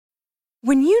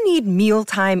When you need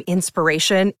mealtime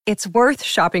inspiration, it's worth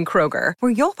shopping Kroger,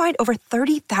 where you'll find over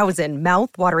 30,000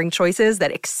 mouth-watering choices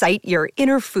that excite your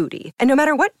inner foodie. And no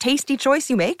matter what tasty choice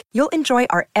you make, you'll enjoy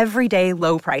our everyday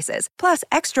low prices, plus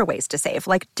extra ways to save,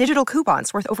 like digital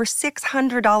coupons worth over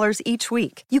 $600 each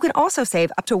week. You can also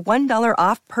save up to $1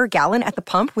 off per gallon at the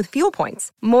pump with fuel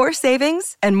points. More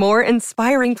savings and more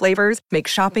inspiring flavors make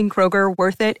shopping Kroger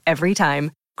worth it every time.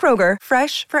 Kroger,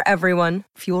 fresh for everyone.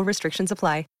 Fuel restrictions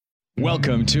apply.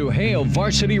 Welcome to Hail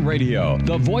Varsity Radio,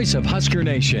 the voice of Husker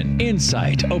Nation.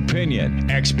 Insight, opinion,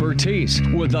 expertise,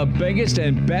 with the biggest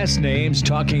and best names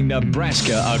talking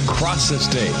Nebraska across the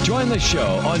state. Join the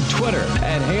show on Twitter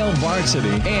at Hail Varsity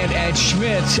and at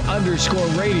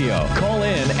Schmitz_radio. Call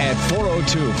in at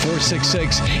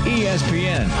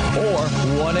 402-466-ESPN or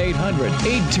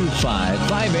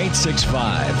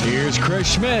 1-800-825-5865. Here's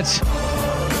Chris Schmitz.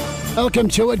 Welcome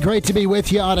to it. Great to be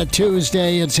with you on a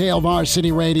Tuesday. It's Hail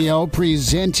Varsity Radio,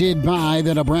 presented by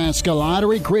the Nebraska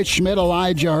Lottery. Chris Schmidt,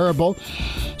 Elijah Herbal.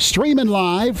 Streaming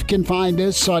live. Can find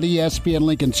us on ESPN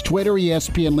Lincoln's Twitter,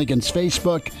 ESPN Lincoln's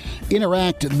Facebook.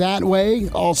 Interact that way.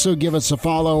 Also give us a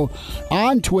follow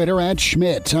on Twitter at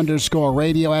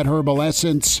Schmidt_radio, at Herbal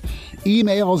Essence.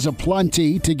 Emails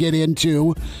aplenty to get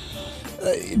into.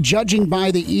 Judging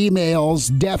by the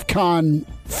emails, DEFCON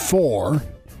 4.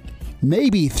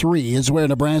 Maybe 3 is where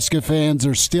Nebraska fans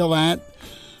are still at,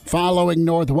 following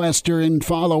Northwestern,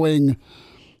 following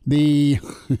the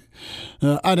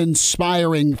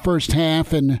uninspiring first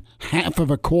half and half of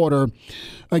a quarter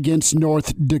against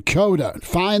North Dakota.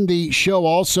 Find the show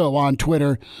also on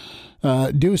Twitter.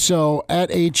 Do so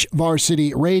at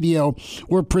HVarsity Radio.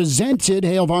 We're presented,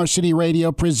 Hail Varsity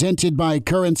Radio, presented by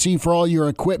Currency for all your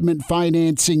equipment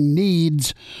financing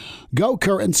needs. Go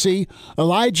Currency.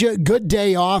 Elijah, good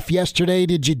day off yesterday.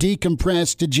 Did you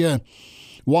decompress? Did you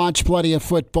watch plenty of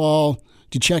football?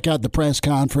 Did you check out the press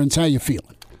conference? How you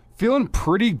feeling? Feeling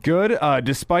pretty good,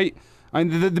 despite...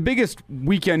 the biggest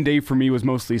weekend day for me was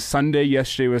mostly Sunday.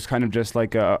 Yesterday was kind of just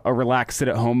like a relaxed sit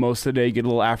at home most of the day, get a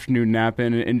little afternoon nap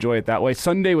in and enjoy it that way.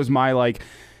 Sunday was my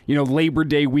Labor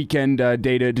Day weekend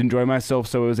day to enjoy myself.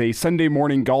 So it was a Sunday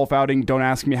morning golf outing. Don't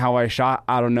ask me how I shot.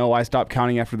 I don't know. I stopped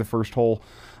counting after the first hole.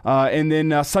 And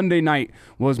then Sunday night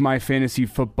was my fantasy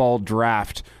football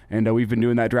draft. And we've been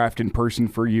doing that draft in person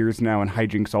for years now, and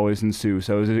hijinks always ensue.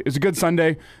 So it was a good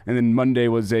Sunday, and then Monday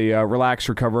was a relax,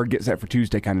 recover, get set for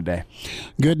Tuesday kind of day.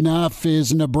 Good enough.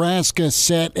 Is Nebraska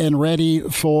set and ready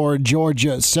for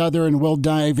Georgia Southern? We'll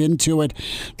dive into it.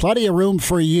 Plenty of room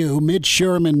for you. Mitch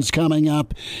Sherman's coming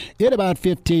up in about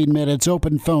 15 minutes.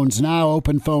 Open phones now,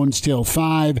 open phones till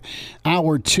 5.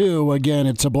 Hour 2, again,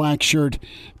 it's a Black Shirt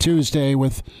Tuesday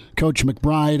with Coach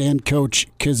McBride and Coach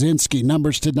Kaczynski.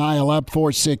 Numbers to dial up,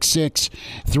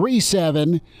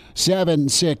 466-3776,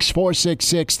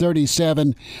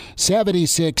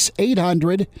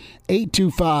 466-3776,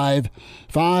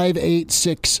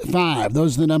 800-825-5865.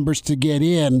 Those are the numbers to get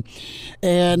in.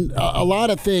 And a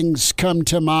lot of things come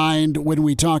to mind when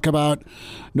we talk about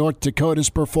North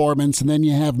Dakota's performance, and then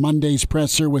you have Monday's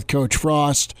presser with Coach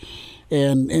Frost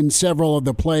and several of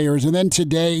the players. And then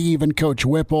today, even Coach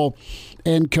Whipple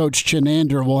and Coach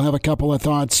Chinander will have a couple of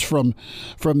thoughts from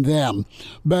them.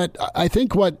 But I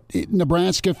think what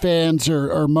Nebraska fans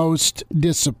are most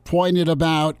disappointed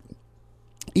about,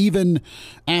 even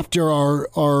after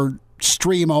our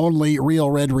stream-only Real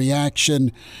Red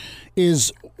reaction,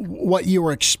 is what you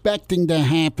were expecting to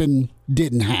happen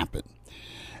didn't happen.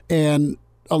 And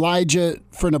Elijah,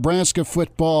 for Nebraska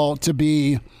football to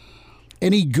be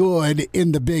any good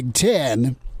in the Big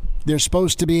Ten, they're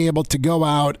supposed to be able to go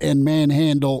out and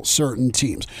manhandle certain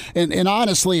teams. And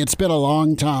honestly, it's been a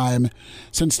long time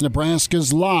since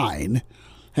Nebraska's line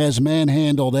has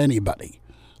manhandled anybody.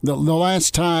 The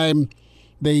last time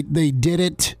they did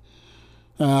it,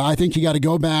 I think you got to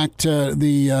go back to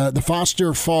the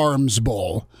Foster Farms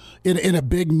Bowl in a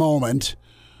big moment,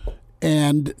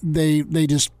 and they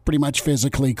just pretty much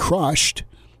physically crushed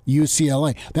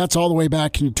UCLA. That's all the way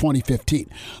back in 2015.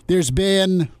 There's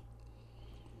been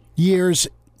years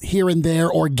here and there,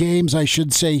 or games, I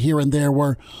should say, here and there,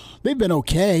 where they've been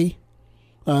okay.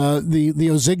 The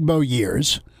Ozigbo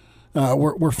years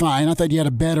were fine. I thought you had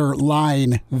a better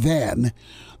line then.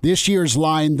 This year's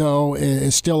line, though,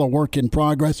 is still a work in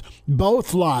progress.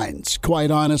 Both lines, quite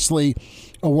honestly,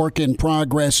 a work in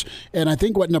progress. And I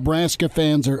think what Nebraska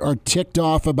fans are ticked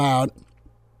off about,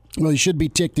 well, you should be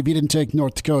ticked if you didn't take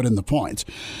North Dakota in the points.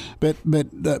 But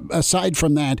aside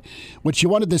from that, what you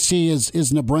wanted to see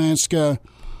is Nebraska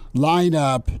line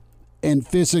up and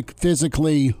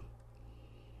physically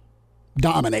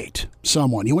dominate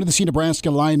someone. You wanted to see Nebraska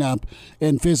line up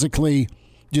and physically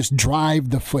just drive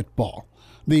the football.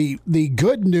 The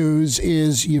good news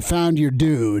is you found your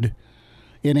dude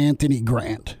in Anthony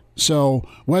Grant. So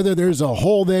whether there's a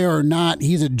hole there or not,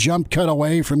 he's a jump cut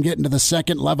away from getting to the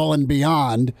second level and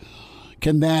beyond.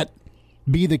 Can that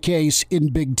be the case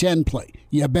in Big Ten play?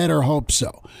 You better hope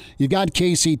so. You've got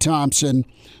Casey Thompson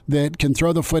that can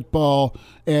throw the football,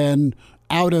 and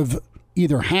out of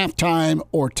either halftime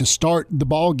or to start the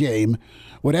ball game,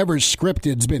 whatever's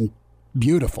scripted's been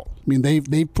beautiful. I mean,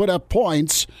 they've put up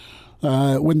points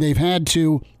when they've had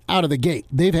to out of the gate.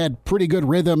 They've had pretty good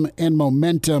rhythm and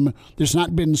momentum. There's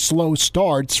not been slow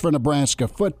starts for Nebraska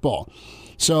football.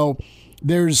 So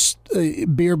there's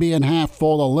beer being half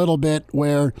full a little bit,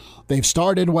 where they've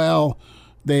started well.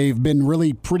 They've been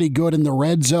really pretty good in the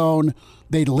red zone.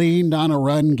 They leaned on a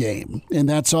run game, and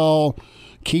that's all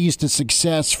keys to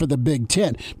success for the Big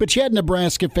Ten. But you had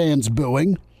Nebraska fans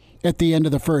booing at the end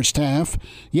of the first half.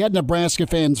 You had Nebraska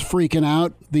fans freaking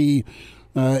out. The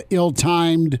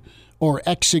ill-timed or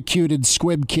executed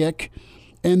squib kick.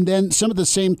 And then some of the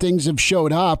same things have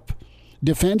showed up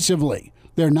defensively.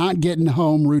 They're not getting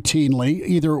home routinely,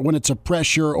 either when it's a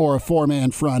pressure or a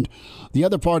four-man front. The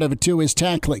other part of it, too, is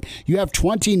tackling. You have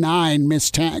 29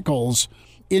 missed tackles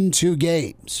in 2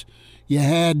 games. You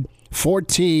had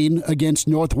 14 against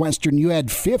Northwestern. You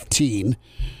had 15.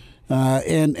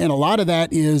 And a lot of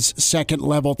that is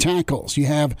second-level tackles. You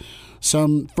have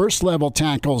some first-level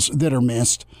tackles that are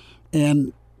missed.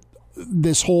 And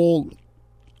this whole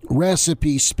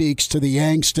recipe speaks to the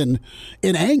angst and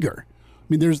anger. I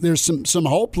mean, there's some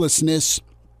hopelessness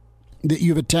that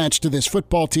you've attached to this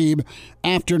football team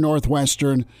after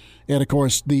Northwestern and, of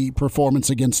course, the performance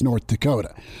against North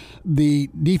Dakota. The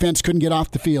defense couldn't get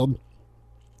off the field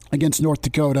against North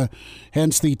Dakota,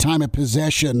 hence the time of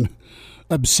possession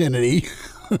obscenity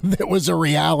that was a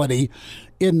reality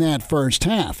in that first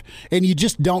half. And you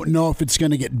just don't know if it's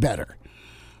going to get better.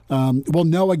 We'll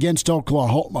know against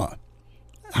Oklahoma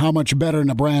how much better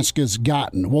Nebraska's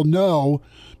gotten. We'll know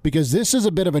because this is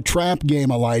a bit of a trap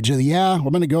game, Elijah. Yeah,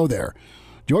 we're going to go there.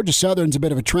 Georgia Southern's a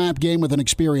bit of a trap game with an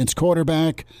experienced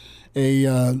quarterback,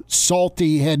 a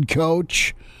salty head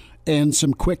coach, and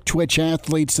some quick twitch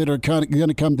athletes that are going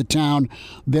to come to town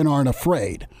then aren't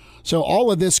afraid. So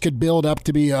all of this could build up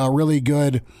to be a really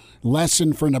good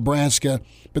lesson for Nebraska,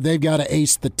 but they've got to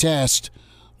ace the test.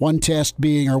 One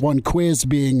quiz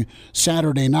being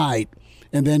Saturday night,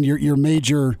 and then your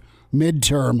major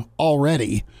midterm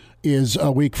already is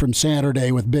a week from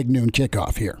Saturday with big noon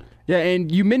kickoff here. Yeah,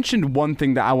 and you mentioned one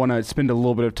thing that I want to spend a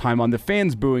little bit of time on, the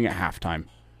fans booing at halftime.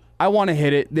 I want to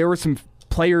hit it. There were some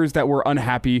players that were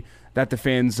unhappy that the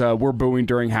fans were booing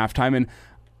during halftime, and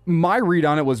my read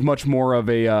on it was much more of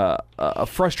a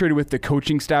frustrated with the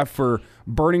coaching staff for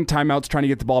burning timeouts, trying to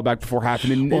get the ball back before half.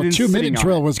 And well, 2-minute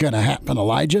drill was going to happen,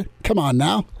 Elijah. Come on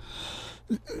now.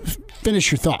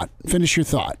 Finish your thought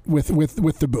with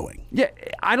the booing. Yeah,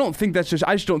 I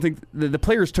just don't think the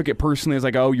players took it personally as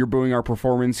like, oh, you're booing our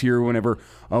performance here whenever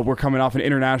we're coming off an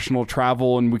international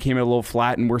travel and we came in a little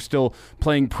flat and we're still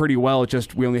playing pretty well. It's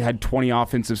just we only had 20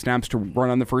 offensive snaps to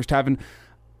run on the first half. And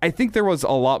I think there was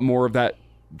a lot more of that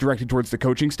directed towards the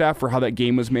coaching staff for how that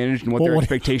game was managed and what their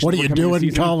expectations were. What are you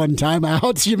doing, calling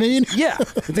timeouts, you mean? Yeah,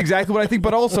 that's exactly what I think.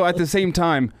 But also at the same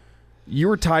time, you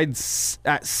were tied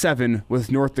at 7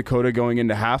 with North Dakota going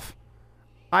into half.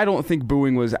 I don't think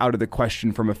booing was out of the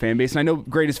question from a fan base. And I know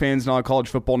greatest fans in all college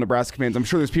football, Nebraska fans, I'm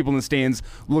sure there's people in the stands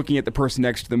looking at the person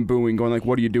next to them booing, going like,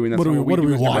 what are you doing? That's what we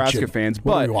do as Nebraska fans.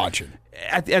 What are we watching?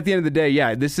 At the end of the day,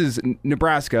 yeah, this is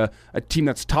Nebraska, a team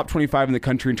that's top 25 in the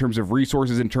country in terms of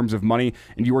resources, in terms of money,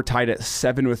 and you were tied at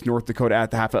 7 with North Dakota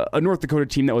at the half, a North Dakota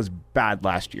team that was bad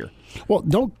last year. Well,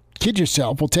 don't kid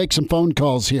yourself. We'll take some phone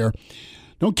calls here.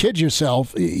 Don't kid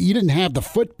yourself. You didn't have the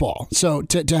football. So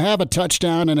to have a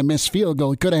touchdown and a missed field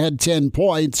goal, you could have had 10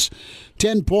 points.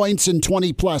 10 points in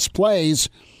 20-plus plays,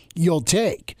 you'll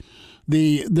take.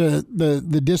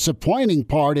 The disappointing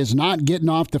part is not getting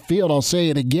off the field, I'll say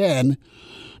it again,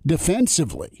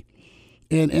 defensively.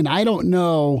 And I don't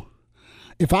know,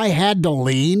 if I had to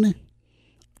lean,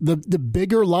 the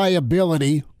bigger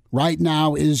liability right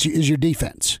now is your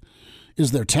defense. Is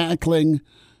their tackling,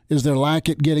 is their lack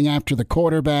at getting after the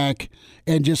quarterback,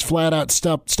 and just flat out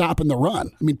stopping the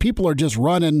run. I mean, people are just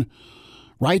running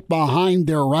right behind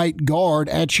their right guard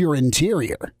at your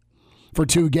interior for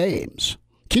 2 games.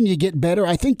 Can you get better?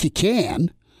 I think you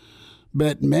can.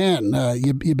 But, man,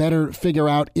 you better figure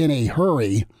out in a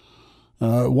hurry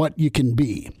what you can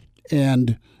be.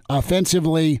 And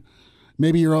offensively,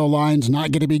 maybe your O-line's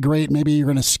not going to be great. Maybe you're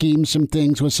going to scheme some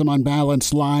things with some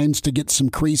unbalanced lines to get some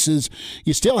creases.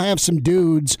 You still have some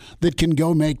dudes that can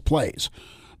go make plays.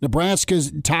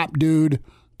 Nebraska's top dude,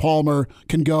 Palmer,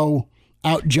 can go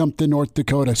out-jump the North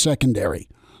Dakota secondary?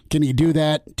 Can he do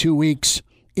that 2 weeks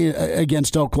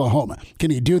against Oklahoma?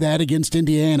 Can he do that against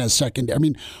Indiana's secondary? I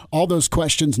mean, all those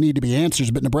questions need to be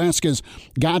answered, but Nebraska's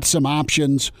got some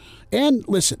options. And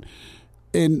listen,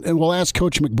 and we'll ask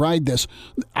Coach McBride this,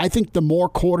 I think the more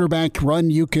quarterback run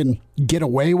you can get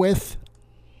away with,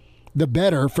 the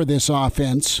better for this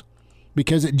offense,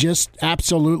 because it just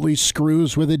absolutely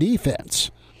screws with the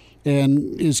defense.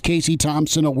 And is Casey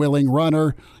Thompson a willing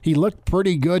runner? He looked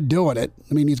pretty good doing it.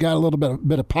 I mean, he's got a little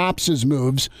bit of Pops'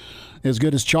 moves, as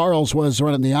good as Charles was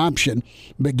running the option.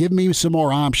 But give me some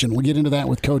more option. We'll get into that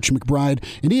with Coach McBride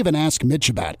and even ask Mitch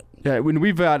about it. Yeah, when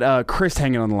we've got Chris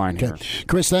hanging on the line here.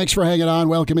 Chris, thanks for hanging on.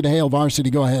 Welcome to Hail Varsity.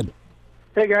 Go ahead.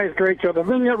 Hey, guys, great show. The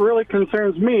thing that really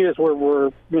concerns me is we're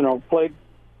played,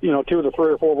 two of the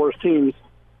 3 or 4 worst teams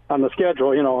on the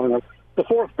schedule, and the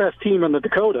 4th best team in the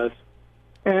Dakotas.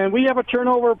 And we have a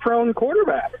turnover-prone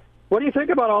quarterback. What do you think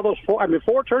about all those 4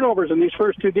 turnovers in these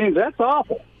first 2 games? That's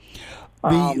awful.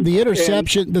 The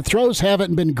interception, the throws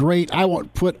haven't been great. I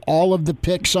won't put all of the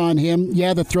picks on him.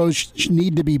 Yeah, the throws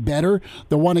need to be better.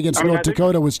 The one against North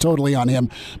Dakota was totally on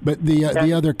him. But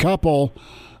the other couple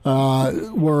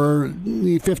were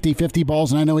 50-50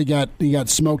 balls, and I know he got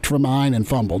smoked from behind and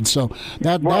fumbled. So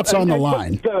that's on the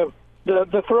line.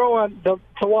 The throw on to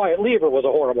Wyatt Lever was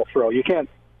a horrible throw. You can't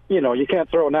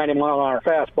throw a 90-mile-an-hour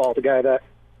fastball at the guy that,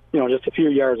 just a few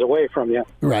yards away from you.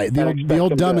 Right, the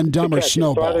old Dumb and Dumber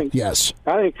snowball. So yes.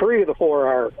 I think 3 of the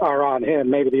 4 are on him.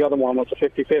 Maybe the other one was a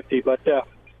 50-50. But,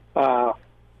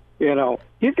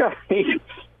 he's got –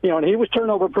 and he was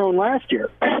turnover prone last year.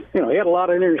 He had a lot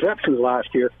of interceptions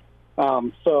last year.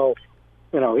 So,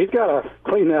 he's got to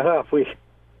clean that up.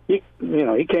 He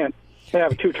can't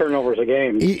have 2 turnovers a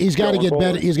game. He's got to get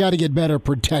better. He's got to get better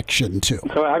protection too.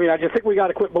 So I just think we got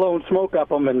to quit blowing smoke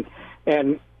up him and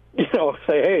say,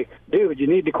 hey, dude, you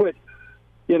need to quit,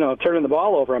 turning the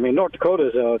ball over. I mean, North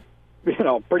Dakota's a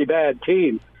pretty bad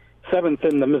team, 7th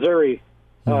in the Missouri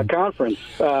conference.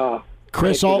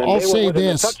 Chris, I'll say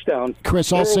this.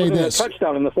 Chris, I'll say this.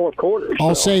 Touchdown in the 4th quarter.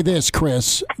 I'll say this,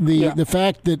 Chris. The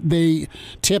fact that they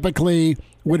typically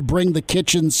would bring the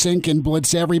kitchen sink and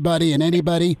blitz everybody and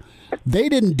anybody, they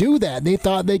didn't do that. They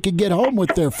thought they could get home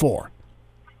with their 4.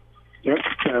 Yep,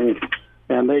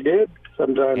 and they did.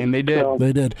 Sometimes. And they did. So.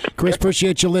 They did. Chris,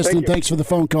 appreciate you listening. Thanks for the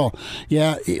phone call.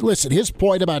 Yeah, listen, his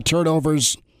point about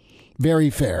turnovers, very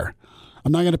fair.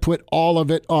 I'm not going to put all of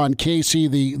it on Casey.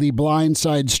 The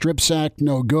blindside strip sack,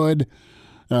 no good.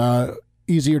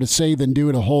 Easier to say than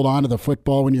do to hold on to the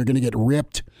football when you're going to get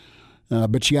ripped.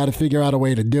 But you got to figure out a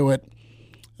way to do it.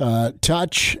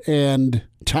 Touch and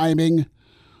timing,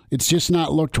 it's just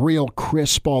not looked real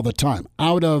crisp all the time.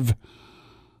 Out of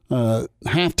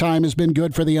halftime has been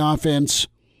good for the offense.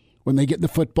 When they get the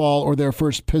football or their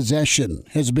first possession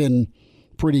has been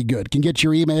pretty good. Can get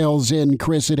your emails in,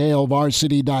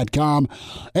 chris@hailvarsity.com,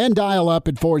 and dial up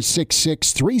at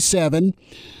 466-3776,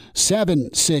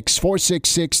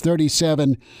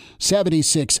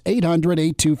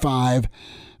 466-3776,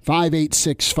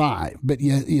 800-825-5865. But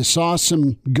you saw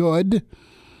some good,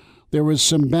 there was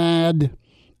some bad,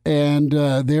 and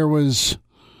there was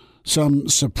some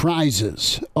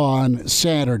surprises on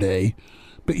Saturday.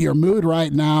 But your mood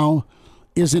right now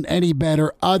isn't any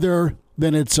better other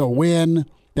than it's a win.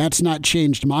 That's not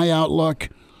changed my outlook.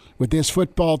 With this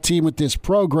football team, with this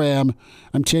program,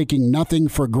 I'm taking nothing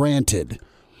for granted.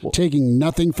 Taking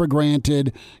nothing for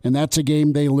granted, and that's a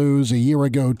game they lose a year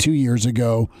ago, 2 years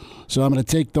ago. So I'm going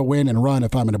to take the win and run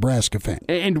if I'm a Nebraska fan.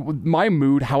 And my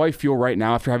mood, how I feel right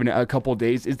now after having a couple of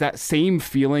days, is that same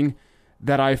feeling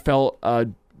that I felt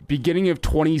beginning of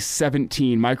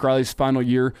 2017, Mike Riley's final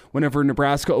year, whenever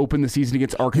Nebraska opened the season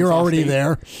against Arkansas You're already State.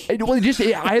 there.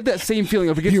 I had that same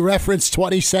feeling. You referenced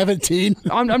 2017.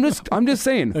 I'm just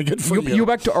saying. Good for you go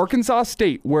back to Arkansas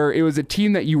State, where it was a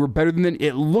team that you were better than.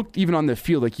 It looked even on the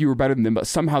field like you were better than them, but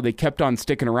somehow they kept on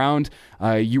sticking around.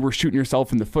 You were shooting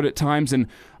yourself in the foot at times, and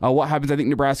what happens? I think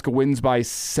Nebraska wins by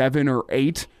 7 or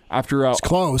 8. After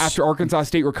Arkansas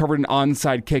State recovered an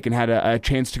onside kick and had a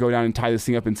chance to go down and tie this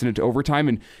thing up and send it to overtime,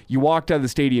 and you walked out of the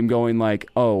stadium going like,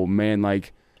 "Oh man,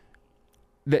 like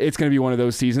it's going to be one of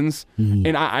those seasons." Mm-hmm.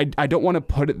 And I don't want to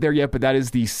put it there yet, but that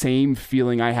is the same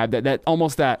feeling I have. That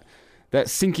almost that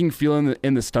sinking feeling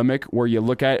in the stomach, where you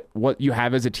look at what you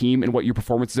have as a team and what your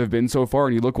performances have been so far,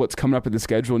 and you look what's coming up in the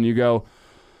schedule, and you go,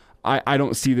 "I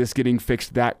don't see this getting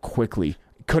fixed that quickly."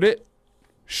 Could it?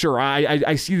 Sure,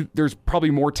 I see there's probably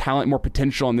more talent, more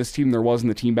potential on this team than there was in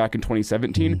the team back in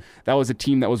 2017. Mm-hmm. That was a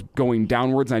team that was going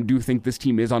downwards, and I do think this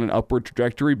team is on an upward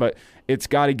trajectory, but it's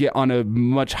got to get on a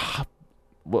much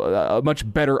a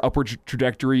much better upward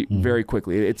trajectory very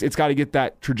quickly. It's got to get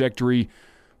that trajectory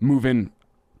moving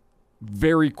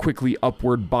very quickly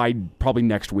upward by probably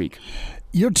next week.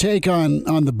 Your take on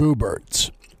the Boo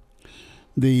Birds,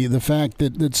 the fact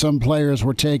that some players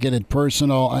were taking it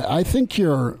personal. I think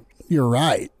you're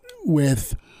right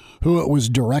with who it was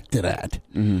directed at.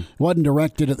 It wasn't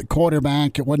directed at the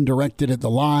quarterback. It wasn't directed at the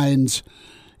lines.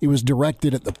 It was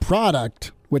directed at the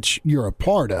product, which you're a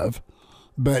part of.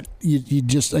 But you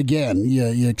just, again,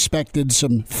 you expected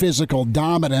some physical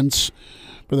dominance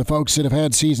for the folks that have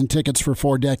had season tickets for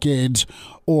 4 decades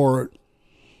or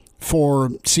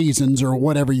 4 seasons or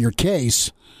whatever your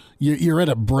case. You're at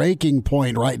a breaking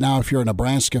point right now if you're a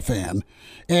Nebraska fan.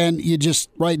 And you just,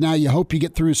 right now, you hope you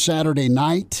get through Saturday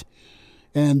night,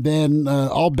 and then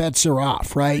all bets are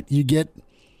off, right? You get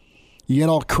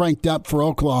all cranked up for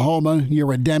Oklahoma, your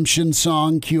redemption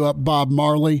song, cue up Bob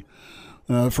Marley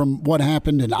from what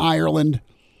happened in Ireland,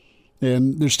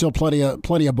 and there's still plenty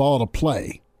of ball to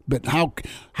play. But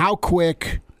how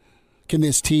quick can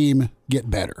this team get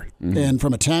better? And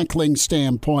from a tackling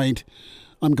standpoint,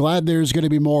 I'm glad there's going to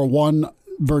be more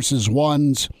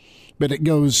 1-versus-1s, but it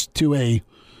goes to a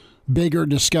bigger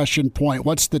discussion point.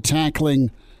 What's the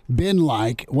tackling been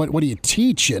like? What are you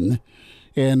teaching,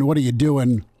 and what are you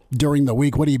doing during the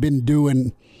week? What have you been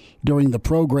doing during the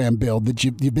program build that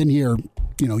you've been here,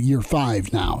 year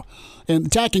 5 now?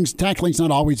 And tackling's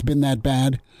not always been that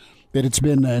bad, but it's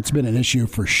been an issue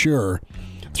for sure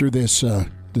through this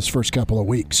first couple of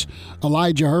weeks.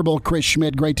 Elijah Herbal, Chris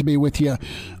Schmidt, great to be with you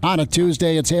on a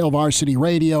Tuesday. It's Hail Varsity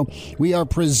Radio. We are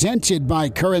presented by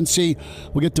Currency.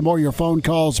 We'll get to more of your phone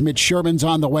calls. Mitch Sherman's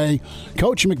on the way.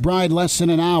 Coach McBride, less than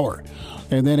an hour.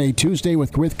 And then a Tuesday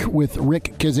with Rick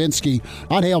Kaczynski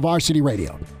on Hail Varsity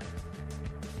Radio.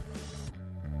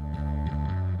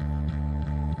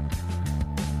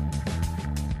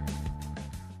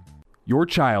 Your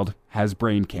child has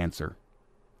brain cancer.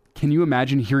 Can you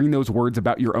imagine hearing those words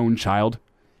about your own child?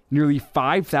 Nearly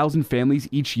 5,000 families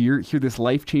each year hear this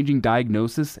life-changing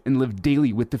diagnosis and live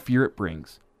daily with the fear it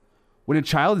brings. When a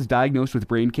child is diagnosed with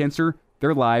brain cancer,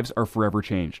 their lives are forever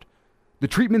changed. The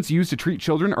treatments used to treat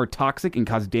children are toxic and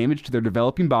cause damage to their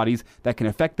developing bodies that can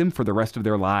affect them for the rest of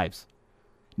their lives.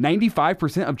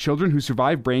 95% of children who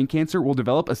survive brain cancer will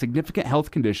develop a significant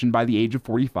health condition by the age of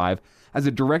 45 as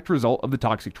a direct result of the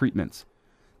toxic treatments.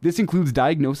 This includes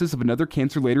diagnosis of another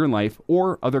cancer later in life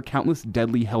or other countless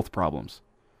deadly health problems.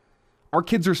 Our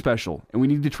kids are special, and we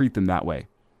need to treat them that way.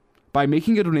 By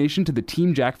making a donation to the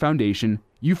Team Jack Foundation,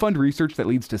 you fund research that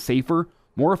leads to safer,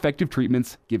 more effective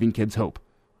treatments, giving kids hope.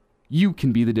 You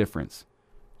can be the difference.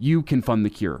 You can fund the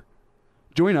cure.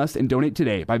 Join us and donate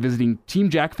today by visiting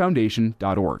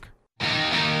teamjackfoundation.org.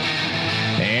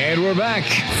 And we're back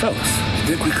Fellas,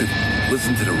 think we could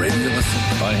listen to the radio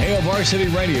on Hail Varsity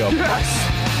Radio.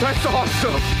 Yes! That's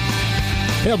awesome!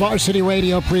 Hail Varsity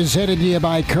Radio presented to you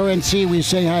by Currency. We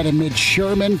say hi to Mitch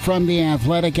Sherman from The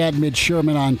Athletic, at Mitch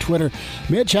Sherman on Twitter.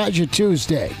 Mitch, how's your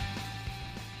Tuesday?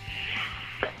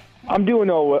 I'm doing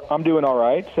all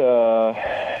right.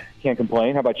 Can't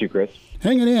complain. How about you, Chris?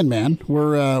 Hanging in, man.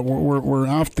 We're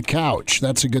off the couch.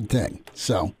 That's a good thing.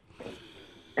 So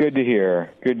good to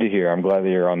hear. I'm glad that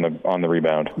you're on the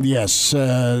rebound. Yes,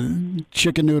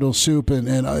 chicken noodle soup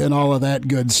and all of that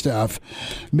good stuff.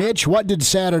 Mitch, what did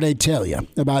Saturday tell you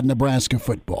about Nebraska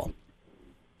football?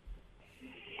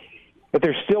 But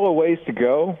there's still a ways to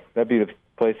go. That'd be the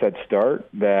place I'd start.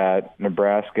 That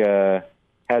Nebraska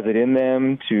has it in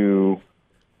them to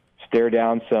stare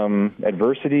down some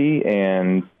adversity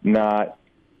and not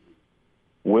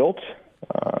wilt.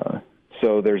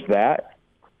 So there's that.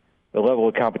 The level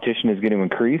of competition is going to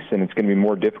increase, and it's going to be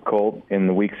more difficult in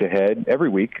the weeks ahead, every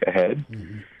week ahead,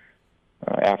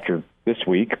 after this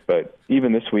week, but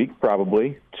even this week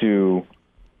probably, to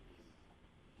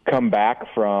come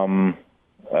back from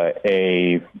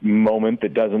a moment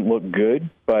that doesn't look good.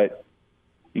 But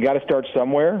you got to start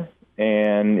somewhere,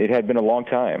 and it had been a long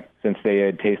time since they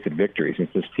had tasted victory, since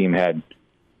this team had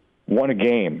won a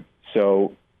game.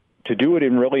 So to do it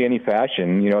in really any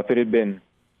fashion, if it had been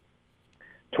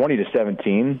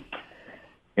 20-17,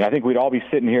 I think we'd all be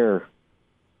sitting here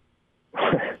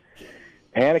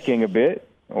panicking a bit,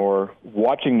 or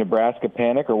watching Nebraska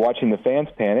panic, or watching the fans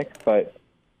panic. But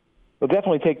they'll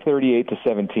definitely take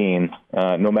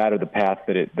 38-17, no matter the path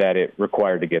that it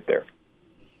required to get there.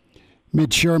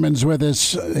 Mitch Sherman's with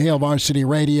us, Hail Varsity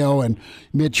Radio, and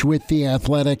Mitch with The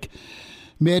Athletic.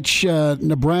 Mitch,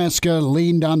 Nebraska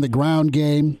leaned on the ground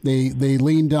game. They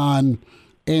leaned on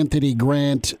Anthony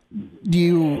Grant.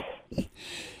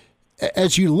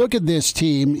 as you look at this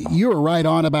team, you were right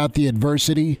on about the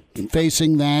adversity,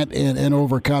 facing that and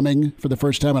overcoming for the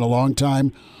first time in a long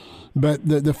time. But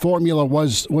the formula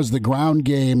was the ground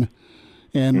game.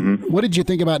 And what did you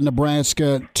think about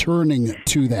Nebraska turning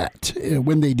to that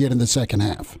when they did in the second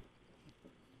half?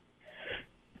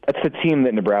 That's the team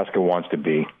that Nebraska wants to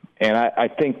be. And I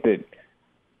think that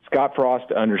Scott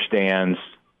Frost understands,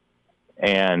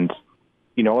 and,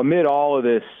 amid all of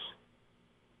this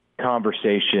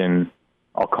conversation,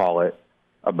 I'll call it,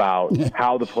 about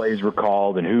how the plays were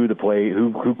called and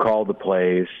who called the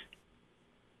plays,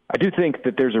 I do think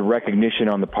that there's a recognition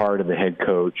on the part of the head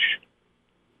coach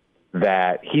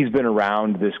that he's been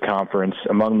around this conference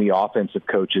among the offensive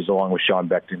coaches, along with Sean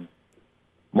Beckton,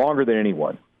 longer than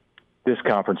anyone. This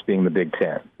conference being the Big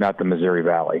Ten, not the Missouri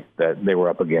Valley that they were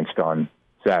up against on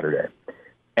Saturday.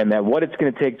 And that what it's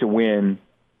going to take to win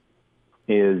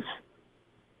is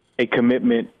a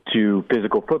commitment to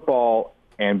physical football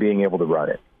and being able to run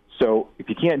it. So if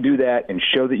you can't do that and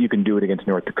show that you can do it against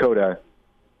North Dakota,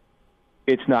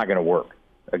 it's not going to work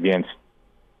against,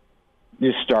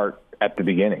 just start at the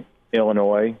beginning.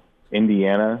 Illinois,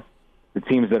 Indiana, the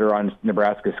teams that are on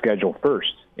Nebraska's schedule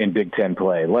first in Big Ten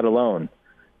play, let alone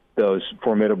those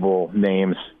formidable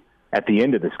names at the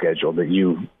end of the schedule that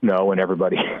you know and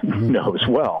everybody knows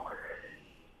well.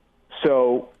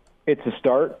 So it's a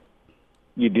start.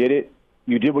 You did it.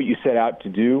 You did what you set out to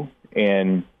do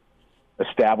in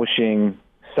establishing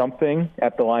something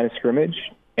at the line of scrimmage,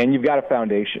 and you've got a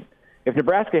foundation. If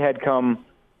Nebraska had come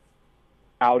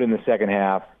out in the second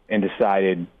half and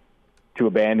decided to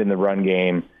abandon the run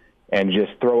game and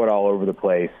just throw it all over the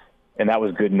place, and that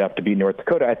was good enough to beat North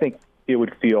Dakota, I think it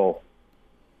would feel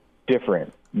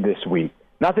different this week.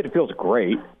 Not that it feels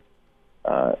great,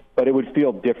 but it would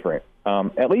feel different.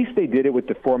 At least they did it with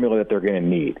the formula that they're going to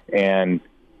need, and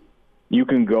you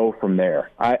can go from there.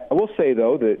 I will say,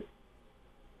 though, that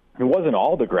it wasn't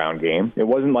all the ground game. It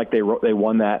wasn't like they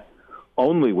won that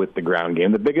only with the ground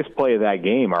game. The biggest play of that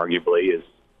game, arguably, is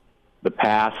the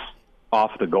pass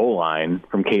off the goal line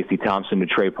from Casey Thompson to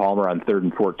Trey Palmer on 3rd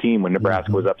and 14 when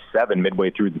Nebraska was up 7 midway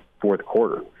through the fourth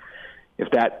quarter.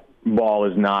 If that ball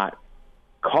is not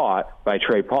caught by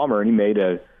Trey Palmer, and he made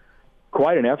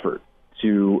quite an effort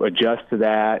to adjust to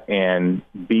that and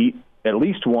beat at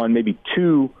least one, maybe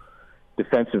two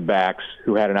defensive backs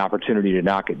who had an opportunity to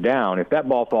knock it down. If that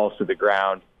ball falls to the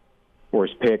ground or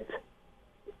is picked,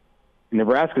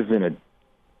 Nebraska's in a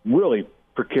really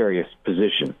precarious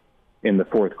position in the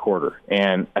fourth quarter.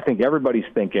 And I think everybody's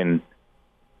thinking,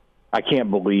 I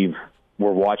can't believe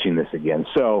we're watching this again.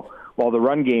 So while the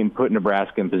run game put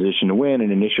Nebraska in position to win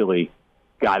and initially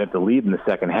got it the lead in the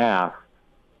second half,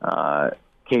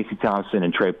 Casey Thompson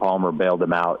and Trey Palmer bailed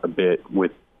them out a bit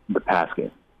with the pass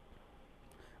game.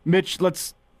 Mitch,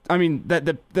 the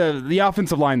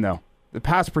offensive line, though, the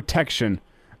pass protection,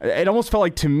 it almost felt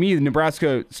like to me that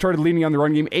Nebraska started leaning on the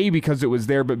run game, A, because it was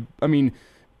there, but,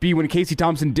 B, when Casey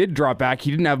Thompson did drop back, he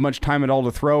didn't have much time at all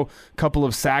to throw. A couple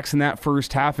of sacks in that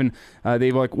first half, and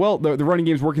they were like, well, the running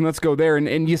game's working, let's go there.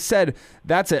 And you said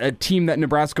that's a team that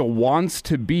Nebraska wants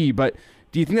to be, but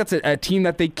do you think that's a team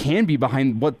that they can be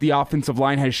behind what the offensive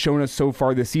line has shown us so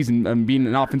far this season, being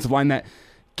an offensive line that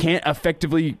can't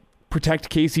effectively protect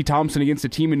Casey Thompson against a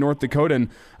team in North Dakota and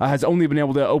has only been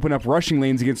able to open up rushing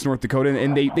lanes against North Dakota,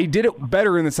 and they did it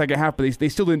better in the second half, but they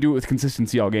still didn't do it with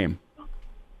consistency all game.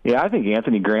 Yeah, I think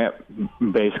Anthony Grant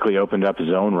basically opened up his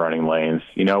own running lanes.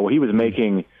 He was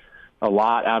making a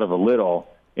lot out of a little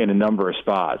in a number of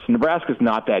spots. Nebraska's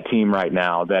not that team right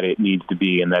now that it needs to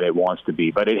be and that it wants to be,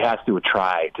 but it has to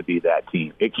try to be that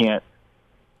team. It can't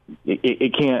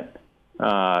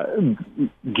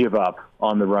give up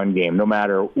on the run game, no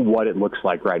matter what it looks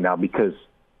like right now, because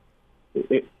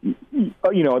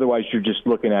otherwise you're just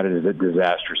looking at it as a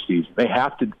disaster season. They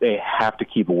have to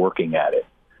keep working at it.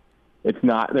 They're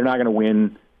not going to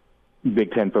win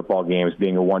Big Ten football games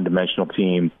being a one-dimensional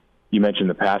team. You mentioned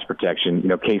the pass protection.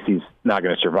 Casey's not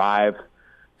going to survive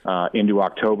into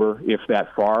October, if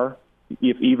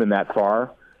even that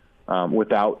far,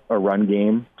 without a run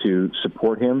game to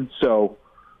support him. So,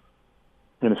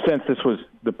 in a sense, this was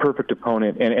the perfect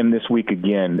opponent, and this week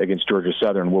again against Georgia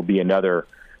Southern will be another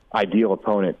ideal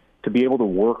opponent to be able to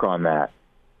work on that.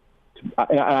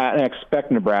 I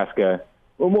expect Nebraska.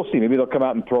 Well, we'll see. Maybe they'll come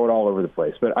out and throw it all over the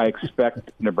place. But I expect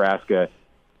Nebraska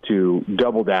to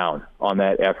double down on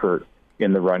that effort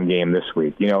in the run game this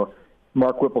week.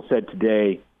 Mark Whipple said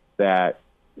today that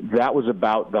was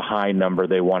about the high number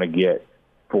they want to get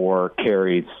for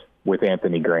carries with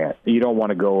Anthony Grant. You don't want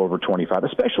to go over 25,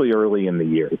 especially early in the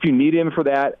year. If you need him for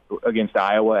that against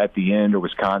Iowa at the end or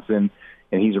Wisconsin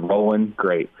and he's rolling,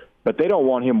 great. but they don't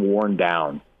want him worn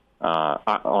down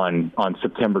on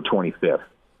September 25th.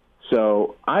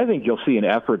 So I think you'll see an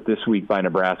effort this week by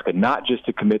Nebraska, not just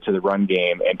to commit to the run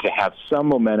game and to have some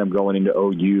momentum going into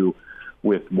OU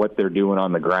with what they're doing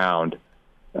on the ground.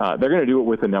 They're going to do it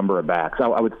with a number of backs,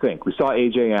 I would think. We saw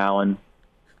A.J. Allen,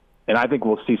 and I think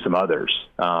we'll see some others,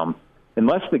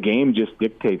 unless the game just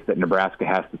dictates that Nebraska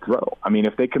has to throw. I mean,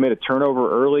 if they commit a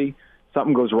turnover early,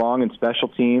 something goes wrong in special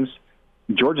teams,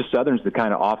 Georgia Southern's the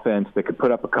kind of offense that could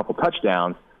put up a couple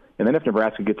touchdowns, and then if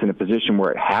Nebraska gets in a position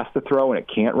where it has to throw and it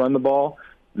can't run the ball,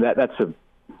 that's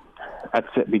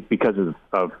it because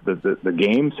of the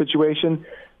game situation.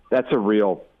 That's a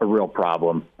real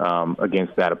problem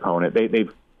against that opponent.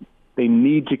 They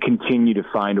need to continue to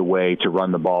find a way to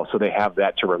run the ball so they have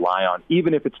that to rely on,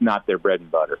 even if it's not their bread and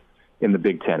butter in the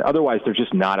Big Ten. Otherwise, there's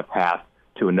just not a path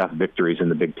to enough victories in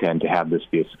the Big Ten to have this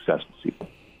be a successful season.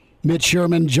 Mitch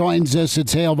Sherman joins us.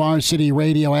 It's Hail Varsity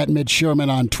Radio at Mitch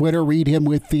Sherman on Twitter. Read him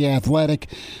with The Athletic.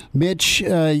 Mitch,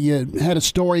 you had a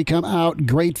story come out,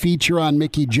 great feature on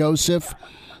Mickey Joseph,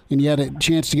 and you had a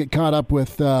chance to get caught up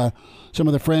with some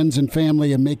of the friends and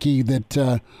family of Mickey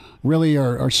that really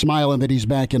are smiling that he's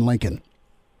back in Lincoln.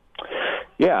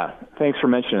 Yeah, thanks for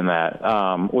mentioning that.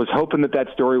 Was hoping that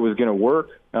story was going to work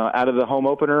out of the home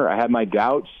opener. I had my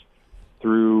doubts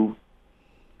through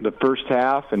the first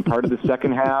half and part of the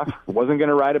second half. Wasn't going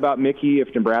to write about Mickey if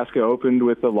Nebraska opened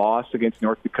with a loss against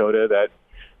North Dakota. That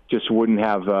just wouldn't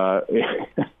have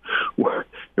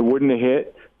it wouldn't have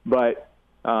hit. But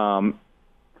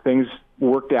things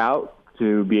worked out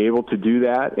to be able to do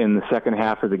that in the second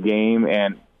half of the game,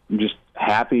 and I'm just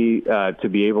happy to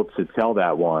be able to tell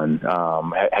that one.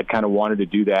 Had kind of wanted to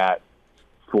do that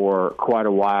for quite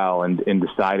a while, and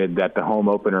decided that the home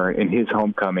opener in his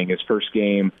homecoming, his first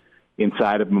game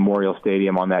inside of Memorial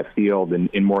Stadium on that field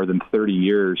in more than 30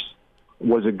 years,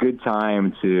 was a good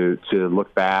time to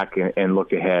look back and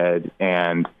look ahead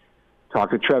and talk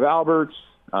to Trev Alberts.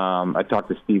 I talked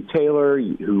to Steve Taylor,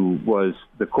 who was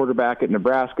the quarterback at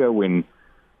Nebraska when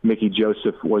Mickey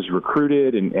Joseph was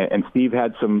recruited, and Steve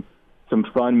had some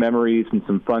fun memories and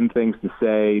some fun things to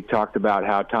say. Talked about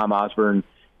how Tom Osborne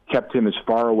kept him as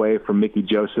far away from Mickey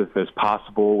Joseph as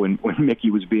possible when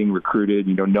Mickey was being recruited,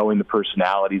 knowing the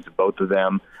personalities of both of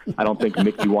them. I don't think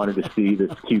Mickey wanted to see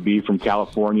this QB from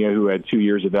California who had 2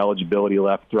 years of eligibility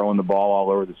left throwing the ball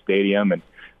all over the stadium. And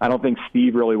I don't think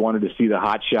Steve really wanted to see the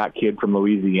hotshot kid from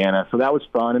Louisiana. So that was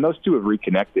fun. And those two have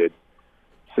reconnected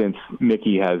since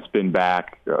Mickey has been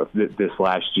back this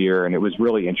last year. And it was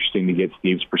really interesting to get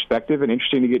Steve's perspective and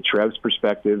interesting to get Trev's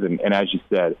perspective. And as you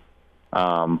said,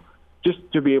 just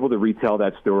to be able to retell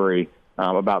that story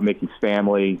about Mickey's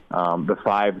family, the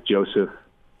 5 Joseph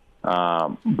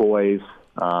boys.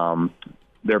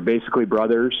 They're basically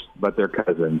brothers, but they're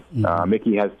cousins.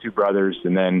 Mickey has 2 brothers,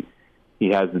 and then he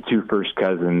has the 2 first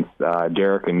cousins,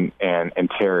 Derek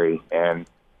and Terry. And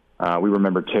we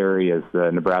remember Terry as the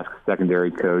Nebraska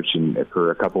secondary coach and for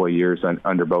a couple of years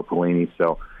under Bo Pelini.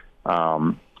 So,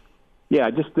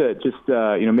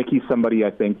 Mickey's somebody I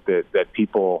think that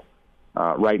people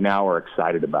right now are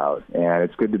excited about, and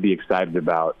it's good to be excited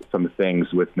about some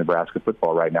things with Nebraska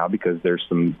football right now because there's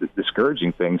some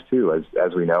discouraging things too,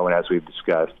 as we know and as we've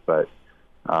discussed. But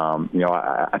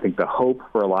I think the hope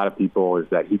for a lot of people is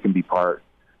that he can be part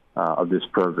of this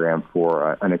program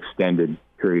for an extended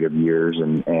period of years,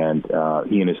 and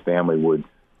he and his family would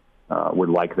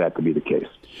like that to be the case.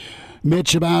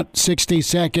 Mitch, about 60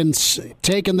 seconds,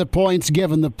 taking the points,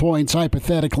 giving the points,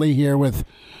 hypothetically here with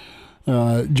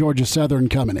Georgia Southern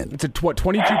coming in. It's a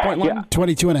 22-point line? Yeah.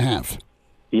 22.5.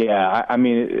 Yeah, I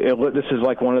mean, this is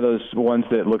like one of those ones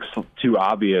that looks too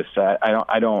obvious.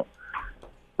 I don't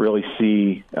really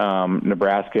see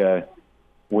Nebraska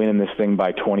winning this thing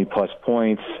by 20-plus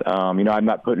points. I'm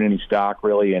not putting any stock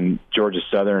really in Georgia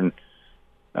Southern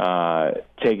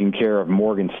taking care of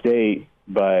Morgan State,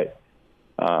 but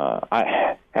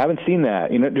I haven't seen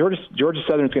that. Georgia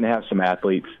Southern's going to have some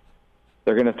athletes.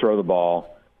 They're going to throw the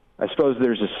ball. I suppose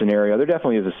there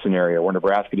definitely is a scenario where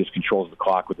Nebraska just controls the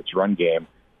clock with its run game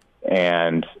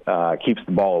and keeps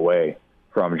the ball away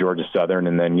from Georgia Southern,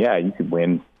 and then you could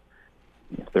win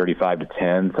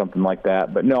 35-10, something like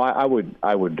that. But no, I would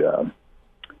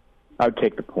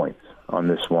take the points on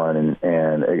this one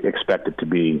and expect it to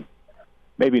be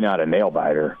maybe not a nail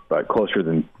biter, but closer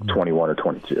than 21 or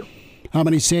 22. How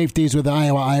many safeties with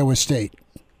Iowa State?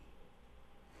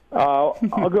 I'll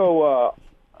go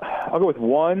with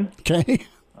 1. Okay.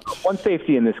 1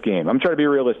 safety in this game. I'm trying to be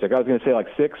realistic. I was going to say like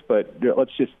 6, but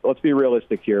let's be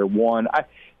realistic here. 1.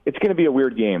 It's going to be a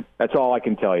weird game. That's all I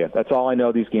can tell you. That's all I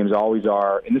know. These games always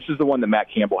are, and this is the one that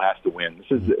Matt Campbell has to win.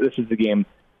 This is the game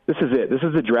this is it. This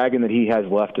is the dragon that he has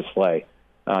left to slay.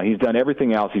 He's done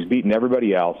everything else. He's beaten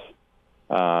everybody else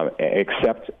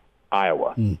except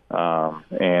Iowa.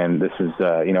 And this is,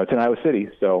 it's in Iowa City,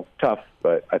 so tough.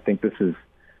 But I think this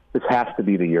has to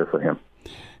be the year for him.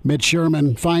 Mitch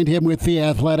Sherman. Find him with The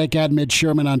Athletic at Mitch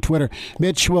Sherman on Twitter.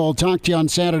 Mitch, we'll talk to you on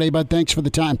Saturday, but thanks for the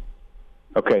time.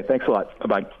 Okay, thanks a lot.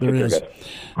 Bye-bye. There he is.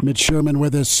 Mitch Sherman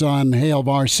with us on Hail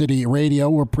Varsity Radio.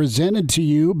 We're presented to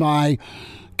you by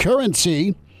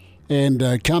Currency.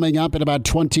 And coming up in about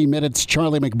 20 minutes,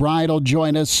 Charlie McBride will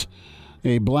join us.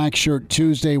 A Black Shirt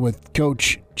Tuesday with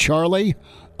Coach Charlie.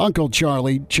 Uncle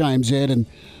Charlie chimes in, and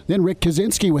then Rick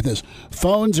Kaczynski with us.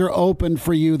 Phones are open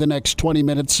for you the next 20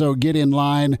 minutes, so get in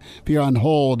line. If you're on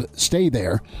hold, stay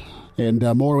there. And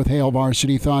more with Hail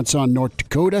Varsity, thoughts on North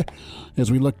Dakota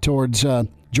as we look towards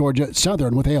Georgia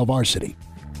Southern with Hail Varsity.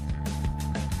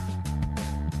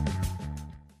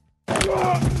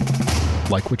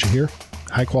 Like what you hear?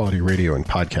 High-quality radio and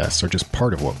podcasts are just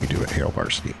part of what we do at Hail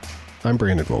Varsity. I'm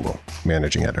Brandon Vogel,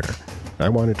 managing editor. I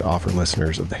wanted to offer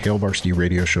listeners of the Hail Varsity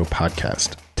Radio Show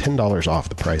podcast $10 off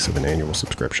the price of an annual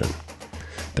subscription.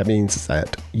 That means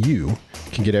that you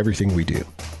can get everything we do,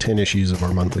 10 issues of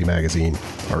our monthly magazine,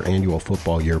 our annual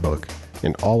football yearbook,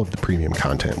 and all of the premium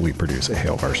content we produce at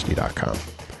hailvarsity.com.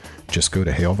 Just go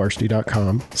to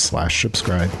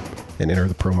hailvarsity.com/subscribe and enter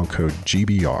the promo code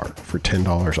GBR for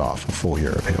 $10 off a full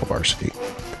year of Hail Varsity.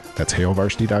 That's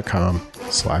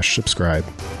hailvarsity.com/subscribe,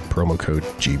 promo code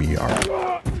GBR.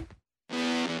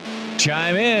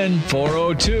 Chime in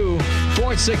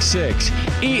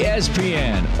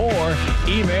 402-466-ESPN or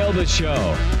email the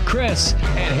show,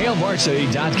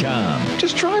 Chris@HailVarsity.com.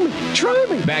 Just try me.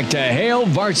 Back to Hail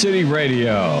Varsity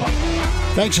Radio.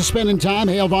 Thanks for spending time.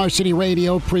 Hail Varsity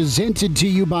Radio presented to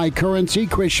you by Currency.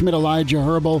 Chris Schmidt, Elijah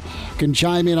Herbal can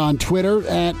chime in on Twitter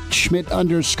at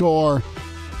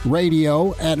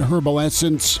Schmidt_radio, at Herbal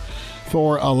Essence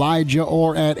for Elijah,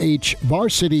 or at H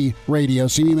Varsity Radio.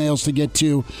 Some emails to get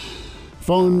to.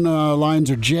 Phone lines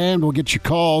are jammed. We'll get your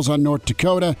calls on North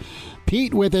Dakota.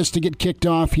 Pete with us to get kicked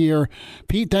off here.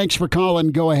 Pete, thanks for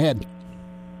calling. Go ahead.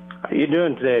 How you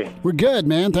doing today? We're good,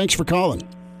 man. Thanks for calling.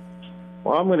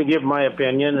 Well, I'm going to give my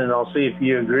opinion, and I'll see if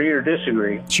you agree or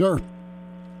disagree. Sure.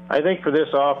 I think for this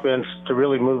offense to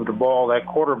really move the ball, that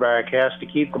quarterback has to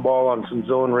keep the ball on some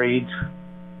zone reads.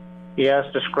 He has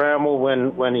to scramble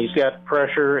when he's got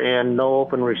pressure and no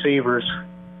open receivers.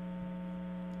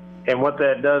 And what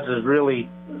that does is really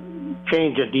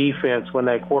change a defense when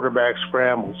that quarterback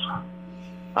scrambles.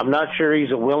 I'm not sure he's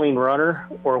a willing runner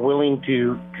or willing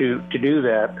to do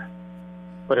that.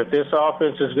 But if this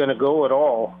offense is going to go at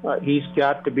all, he's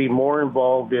got to be more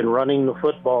involved in running the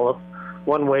football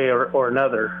one way or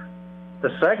another.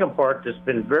 The second part that's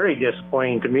been very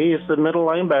disappointing to me is the middle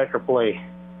linebacker play.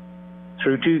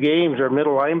 Through 2 games, our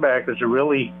middle linebackers have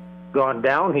really gone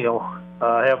downhill,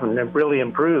 haven't really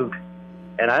improved.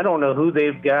 And I don't know who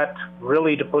they've got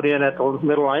really to put in at the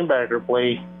middle linebacker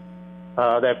play.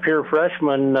 That pure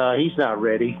freshman, he's not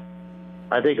ready.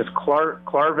 I think it's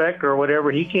Clarvek or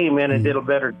whatever. He came in and did a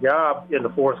better job in the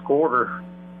fourth quarter.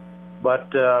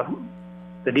 But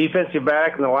the defensive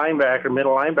back and the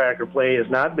middle linebacker play has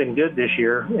not been good this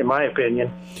year, in my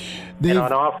opinion. And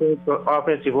on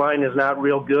offensive line is not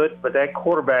real good, but that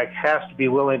quarterback has to be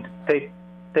willing to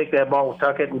take that ball,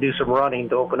 tuck it, and do some running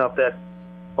to open up the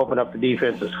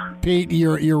defenses. Pete,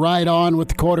 you're right on with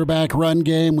the quarterback run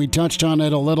game. We touched on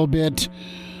it a little bit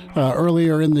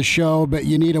earlier in the show, but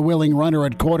you need a willing runner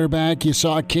at quarterback. You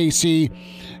saw Casey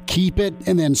keep it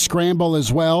and then scramble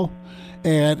as well,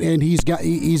 and he's got.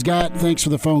 Thanks for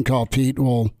the phone call, Pete.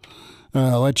 We'll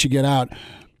let you get out.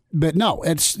 But no,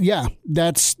 that's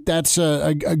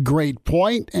a great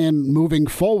point. And moving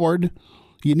forward,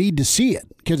 you need to see it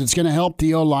because it's going to help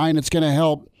the O-line. It's going to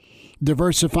help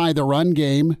diversify the run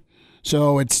game,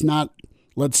 so it's not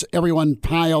let's everyone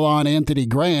pile on Anthony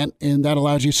Grant, and that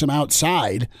allows you some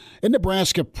outside. And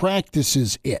Nebraska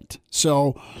practices it.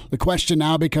 So the question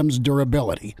now becomes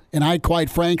durability. And I, quite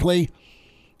frankly,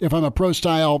 if I'm a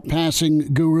pro-style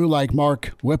passing guru like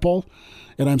Mark Whipple,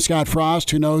 and I'm Scott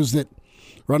Frost, who knows that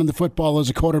running the football as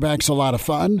a quarterback's a lot of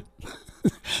fun,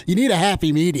 you need a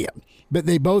happy medium. But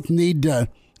they both need to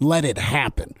let it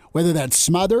happen, whether that's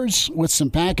Smothers with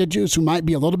some packages who might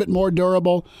be a little bit more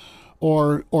durable,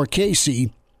 or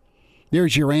Casey.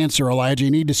 There's your answer, Elijah.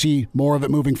 You need to see more of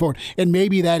it moving forward. And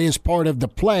maybe that is part of the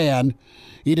plan.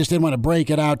 You just didn't want to break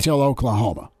it out till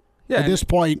Oklahoma. Yeah, at this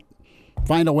point,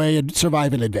 find a way to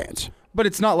survive in advance. But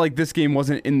it's not like this game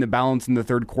wasn't in the balance in the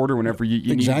third quarter whenever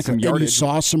you needed some yardage. And you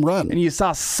saw some run. And you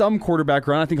saw some quarterback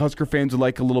run. I think Husker fans would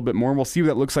like a little bit more. We'll see what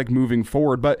that looks like moving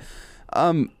forward. But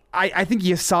I think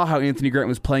you saw how Anthony Grant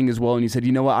was playing as well, and you said,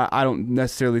 you know what, I don't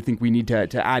necessarily think we need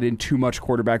to add in too much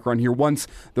quarterback run here once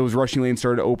those rushing lanes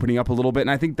started opening up a little bit.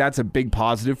 And I think that's a big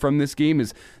positive from this game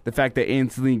is the fact that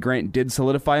Anthony Grant did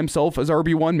solidify himself as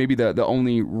RB1, maybe the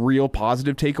only real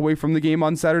positive takeaway from the game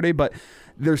on Saturday. But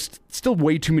there's still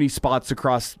way too many spots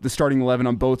across the starting 11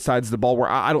 on both sides of the ball where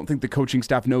I don't think the coaching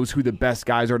staff knows who the best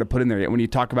guys are to put in there yet. When you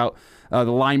talk about the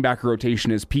linebacker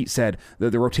rotation, as Pete said,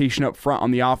 the rotation up front on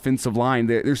the offensive line,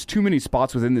 there's too many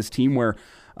spots within this team where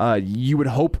you would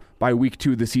hope by week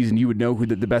 2 of the season you would know who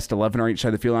the best 11 are on each side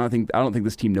of the field. I don't think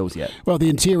this team knows yet. Well, the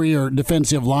interior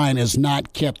defensive line has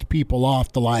not kept people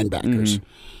off the linebackers.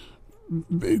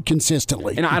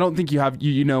 Consistently, and I don't think you have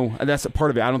that's a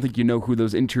part of it. I don't think you know who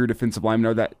those interior defensive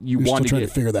linemen are that you want to get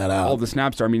figure that out. All the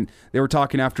snaps are. I mean, they were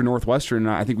talking after Northwestern,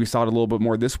 and I think we saw it a little bit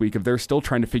more this week. If they're still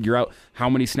trying to figure out how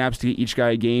many snaps to get each guy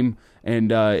a game,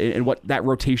 and what that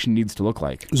rotation needs to look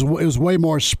like, it was way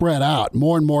more spread out.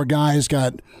 More and more guys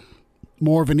got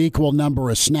more of an equal number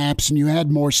of snaps, and you had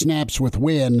more snaps with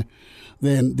Wynn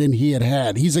than he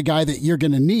had. He's a guy that you're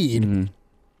going to need. Mm-hmm.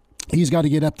 He's got to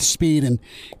get up to speed and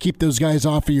keep those guys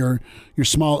off of your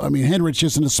small. I mean, Henrich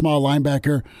isn't a small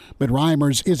linebacker, but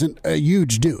Reimers isn't a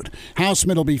huge dude.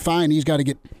 Houseman will be fine. He's got to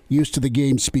get used to the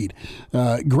game speed.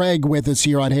 Greg with us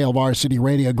here on Hail Varsity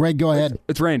Radio. Greg, go ahead.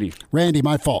 It's Randy. Randy,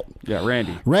 my fault. Yeah,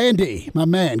 Randy. Randy, my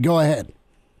man, go ahead.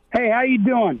 Hey, how you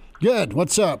doing? Good.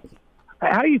 What's up?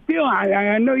 How you feeling?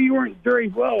 I know you weren't very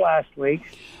well last week.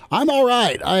 I'm all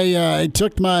right. I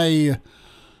took my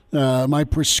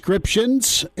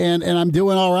prescriptions, and I'm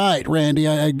doing all right, Randy.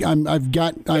 I'm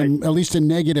at least a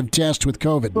negative test with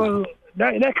COVID. Well,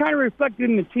 that kind of reflected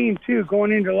in the team too,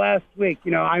 going into last week.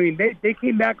 I mean, they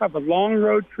came back off a long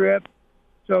road trip,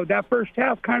 so that first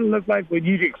half kind of looked like what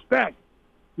you'd expect,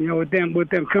 with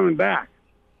them coming back.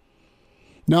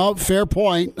 No, fair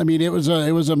point. I mean, it was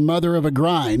a mother of a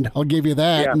grind. I'll give you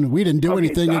that, yeah. And we didn't do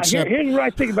anything except. Here's what I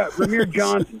think about Ramir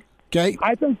Johnson. Okay,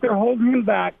 I think they're holding him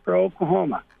back for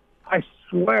Oklahoma. I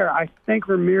swear, I think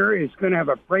Ramir is going to have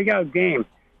a breakout game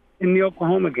in the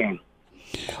Oklahoma game.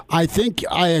 I think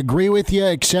I agree with you,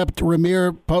 except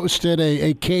Ramir posted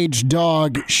a caged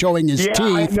dog showing his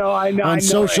teeth on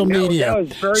social media. That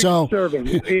was very disturbing.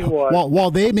 It was.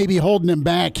 While they may be holding him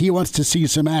back, he wants to see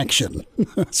some action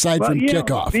aside from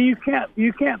kickoff. You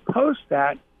can't post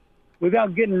that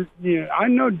without getting. I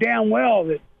know damn well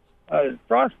that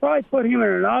Frost probably put him in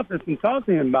an office and talked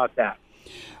to him about that.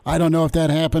 I don't know if that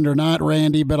happened or not,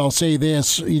 Randy, but I'll say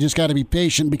this. You just got to be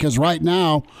patient because right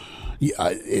now,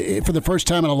 for the first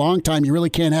time in a long time, you really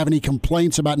can't have any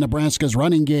complaints about Nebraska's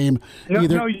running game,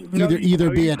 either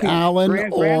be it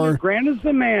Allen or Grant is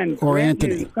the man. Or Grant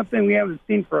Anthony. Is something we haven't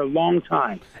seen for a long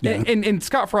time. Yeah. And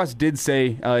Scott Frost did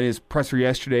say in his presser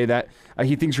yesterday that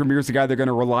he thinks Ramir's the guy they're going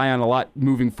to rely on a lot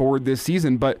moving forward this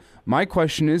season. But my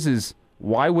question is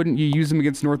why wouldn't you use him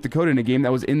against North Dakota in a game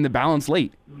that was in the balance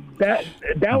late? That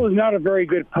was not a very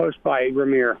good post by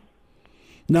Ramir.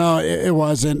 No, it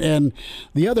wasn't. And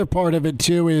the other part of it,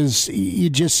 too, is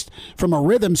you just, from a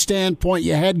rhythm standpoint,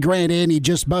 you had Grant in. He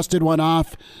just busted one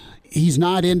off. He's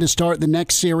not in to start the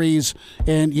next series,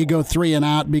 and you go 3 and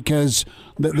out because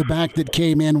the back that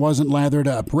came in wasn't lathered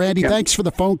up. Randy, thanks for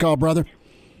the phone call, brother.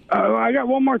 I got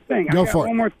one more thing. Go for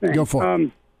it.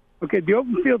 Okay, the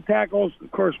open field tackles,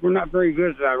 of course, we're not very good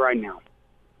at that right now.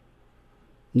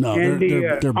 No, and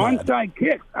they're bad. Onside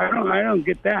kicks, I don't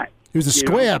get that. It was a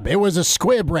squib. It was a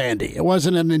squib, Randy. It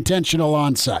wasn't an intentional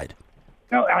onside.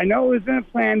 No, I know it was in a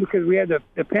plan because we had the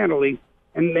penalty,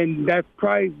 and then that's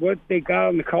probably what they got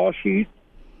on the call sheet.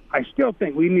 I still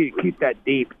think we need to keep that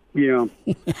deep,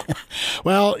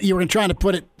 Well, you were trying to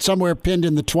put it somewhere pinned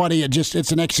in the 20.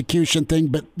 It's an execution thing,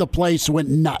 but the place went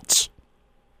nuts.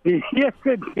 Yes,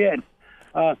 it did.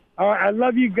 All right, I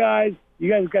love you guys. You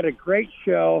guys got a great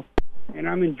show, and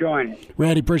I'm enjoying it.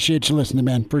 Randy, appreciate you listening,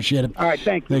 man. Appreciate it. All right,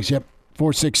 thank you. Thanks, yep.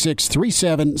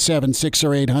 466-3776 or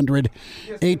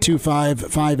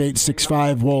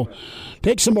 800-825-5865. We'll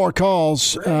take some more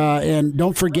calls, and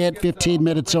don't forget, 15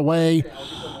 minutes away,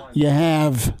 you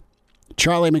have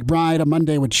Charlie McBride, A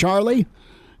Monday with Charlie.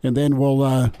 And then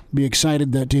we'll be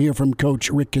excited to hear from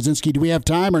Coach Rick Kaczynski. Do we have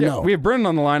time or no? We have Brennan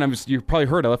on the line. You probably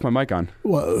heard I left my mic on.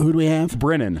 Well, who do we have?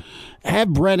 Brennan.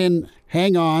 Have Brennan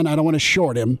hang on. I don't want to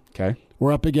short him. Okay.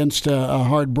 We're up against a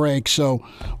hard break, so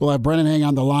we'll have Brennan hang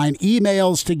on the line.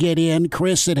 Emails to get in,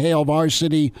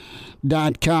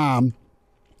 chris@hailvarsity.com.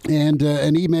 And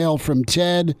an email from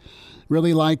Ted.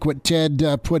 Really like what Ted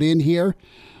put in here.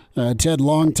 Ted,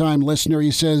 longtime listener,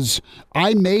 he says,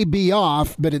 I may be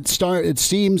off, but it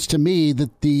seems to me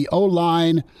that the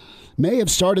O-line may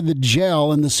have started the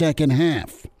gel in the second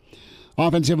half.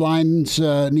 Offensive lines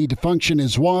need to function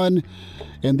as one,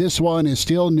 and this one is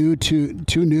still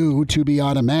too new to be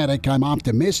automatic. I'm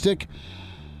optimistic,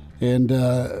 and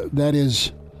that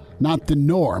is not the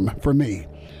norm for me.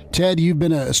 Ted, you've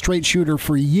been a straight shooter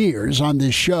for years on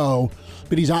this show,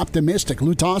 but he's optimistic.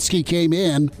 Lutovsky came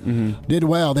in, did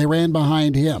well. They ran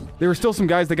behind him. There were still some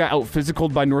guys that got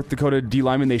out-physicaled by North Dakota D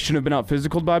linemen they shouldn't have been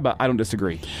out-physicaled by, but I don't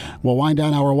disagree. We'll wind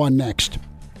down hour one next.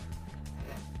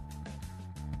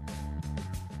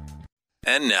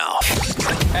 And now,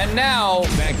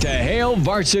 back to Hail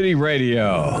Varsity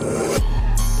Radio.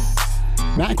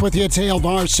 Back with you at Hail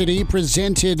Varsity,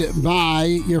 presented by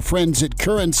your friends at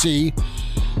Currency.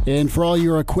 And for all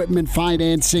your equipment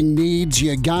financing needs,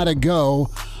 you gotta go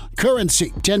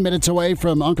Currency. 10 minutes away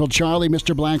from Uncle Charlie,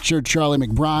 Mr. Blackshirt, Charlie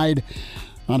McBride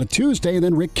on a Tuesday. And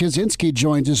then Rick Kaczynski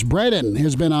joins us. Brennan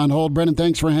has been on hold. Brennan,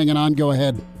 thanks for hanging on. Go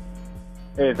ahead.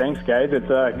 Hey, thanks, guys. It's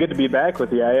good to be back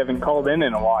with you. I haven't called in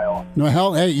a while. No,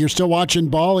 hell, hey, you're still watching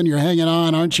ball and you're hanging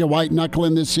on, aren't you, white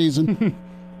knuckling this season?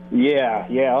 Yeah.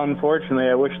 Unfortunately,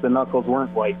 I wish the knuckles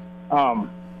weren't white.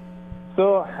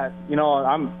 So,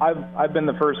 I've been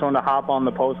the first one to hop on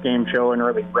the post-game show and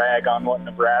really brag on what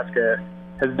Nebraska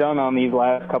has done on these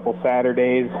last couple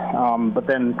Saturdays. But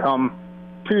then come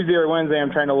Tuesday or Wednesday,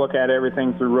 I'm trying to look at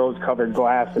everything through rose-colored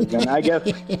glasses. And I guess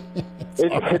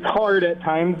it's hard at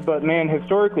times, but, man,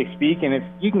 historically speaking, if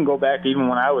you can go back even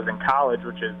when I was in college,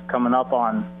 which is coming up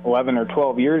on 11 or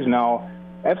 12 years now,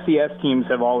 FCS teams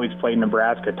have always played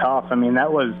Nebraska tough. I mean,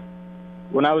 that was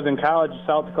when I was in college,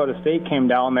 South Dakota State came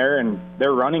down there, and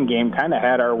their running game kind of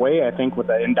had our way, I think, with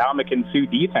the Indomitian Sioux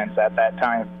defense at that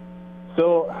time.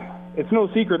 So it's no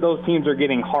secret those teams are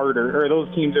getting harder, or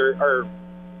those teams are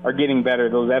getting better,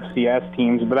 those FCS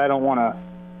teams. But I don't want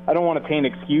to paint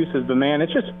excuses, but man,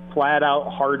 it's just flat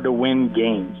out hard to win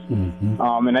games.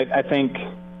 And I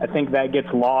think that gets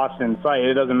lost in sight.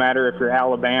 It doesn't matter if you're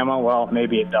Alabama. Well,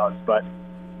 maybe it does, but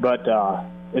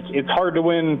it's hard to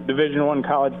win Division I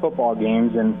college football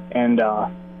games, and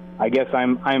I guess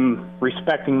I'm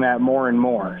respecting that more and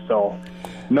more. So,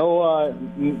 no,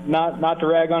 not to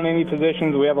rag on any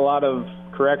positions. We have a lot of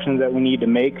corrections that we need to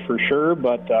make for sure,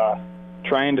 but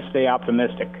trying to stay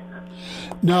optimistic.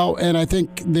 No, and I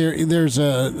think there's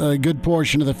a good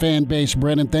portion of the fan base.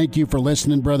 Brennan, thank you for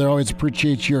listening, brother. Always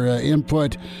appreciate your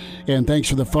input, and thanks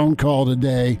for the phone call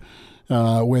today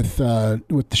with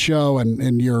the show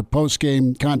and your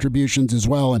post-game contributions as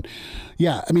well. And,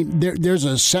 yeah, I mean, there's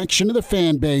a section of the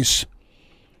fan base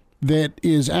that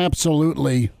is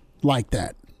absolutely like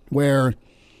that, where,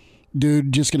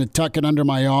 dude, just going to tuck it under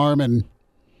my arm and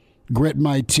grit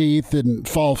my teeth and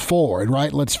fall forward,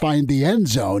 right? Let's find the end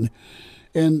zone.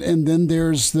 And then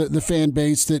there's the fan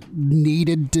base that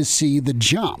needed to see the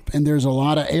jump. And there's a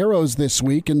lot of arrows this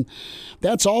week, and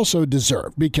that's also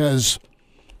deserved because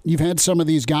you've had some of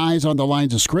these guys on the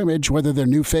lines of scrimmage, whether they're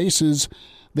new faces,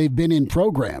 they've been in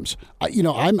programs.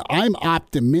 I'm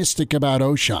optimistic about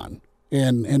O'Shawn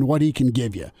and what he can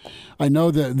give you. I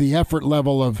know the effort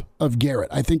level of Garrett.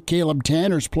 I think Caleb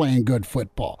Tanner's playing good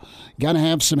football. Got to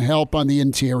have some help on the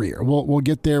interior. We'll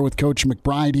get there with Coach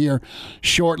McBride here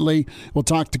shortly. We'll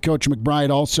talk to Coach McBride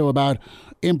also about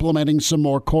implementing some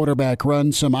more quarterback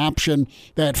runs, some option,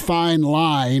 that fine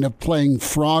line of playing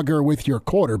Frogger with your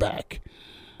quarterback.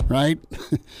 Right?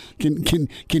 Can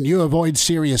you avoid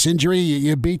serious injury?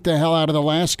 You beat the hell out of the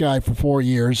last guy for 4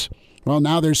 years. Well,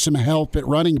 now there's some help at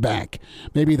running back.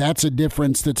 Maybe that's a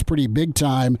difference that's pretty big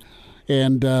time.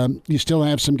 And you still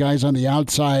have some guys on the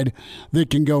outside that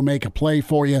can go make a play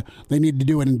for you. They need to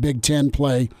do it in Big Ten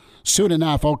play. Soon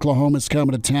enough, Oklahoma's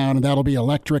coming to town, and that'll be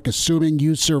electric, assuming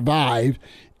you survive,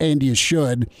 and you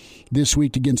should, this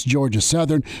week against Georgia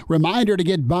Southern. Reminder to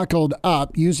get buckled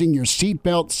up. Using your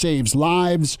seatbelt saves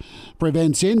lives,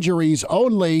 prevents injuries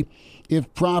only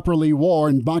if properly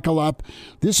worn. Buckle up.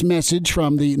 This message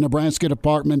from the Nebraska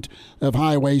Department of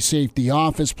Highway Safety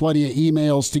Office. Plenty of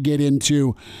emails to get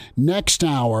into next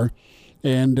hour.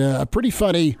 And a pretty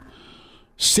funny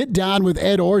sit down with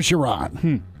Ed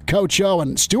Orgeron. Coach O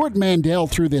and Stuart Mandel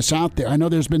threw this out there. I know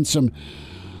there's been some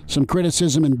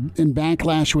criticism and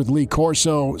backlash with Lee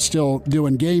Corso still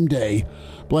doing game day.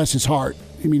 Bless his heart.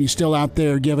 I mean, he's still out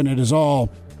there giving it his all,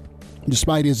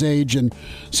 despite his age and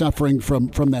suffering from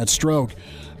that stroke.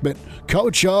 But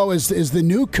Coach O is the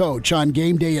new coach on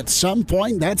game day at some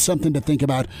point. That's something to think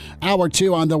about. Hour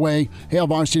 2 on the way. Hail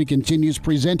Varsity continues,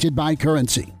 presented by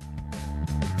Currency.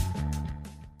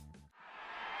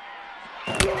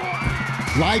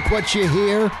 Like what you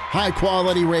hear?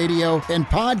 High-quality radio and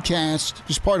podcast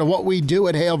is part of what we do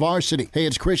at Hail Varsity. Hey,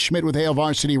 it's Chris Schmidt with Hail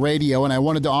Varsity Radio, and I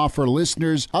wanted to offer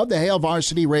listeners of the Hail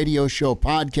Varsity Radio Show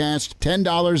podcast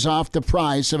 $10 off the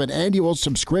price of an annual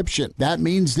subscription. That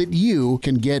means that you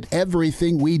can get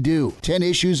everything we do. 10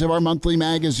 issues of our monthly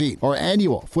magazine, our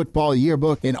annual football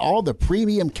yearbook, and all the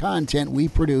premium content we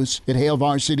produce at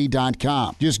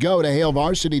HailVarsity.com. Just go to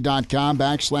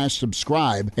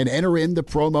HailVarsity.com/subscribe and enter in the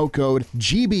promo code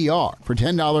GBR for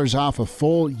 $10 off a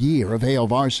full year of Hail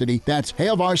Varsity. That's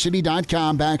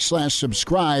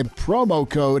HailVarsity.com/subscribe, promo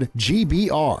code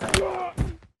GBR.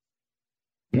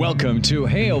 Welcome to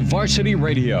Hail Varsity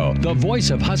Radio, the voice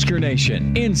of Husker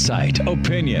Nation. Insight,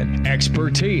 opinion,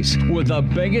 expertise, with the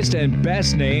biggest and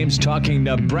best names talking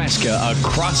Nebraska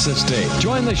across the state.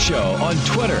 Join the show on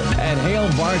Twitter at Hail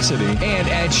Varsity and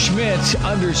at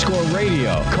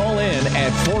Schmidt_radio. Call in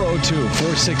at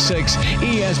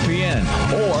 402-466-ESPN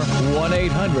or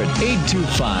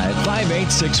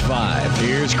 1-800-825-5865.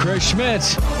 Here's Chris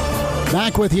Schmidt.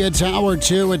 Back with you, it's Hour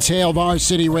 2. It's Hail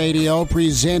Varsity Radio,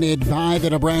 presented by the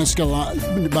Nebraska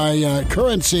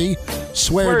Currency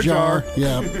Swear Jar.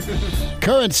 Yeah,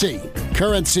 Currency.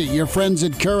 Your friends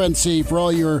at Currency for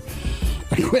all your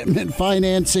equipment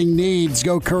financing needs.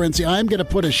 Go Currency. I'm going to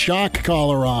put a shock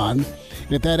collar on.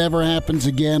 If that ever happens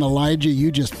again, Elijah,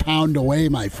 you just pound away,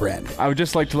 my friend. I would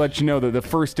just like to let you know that the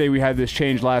first day we had this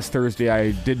change last Thursday,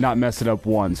 I did not mess it up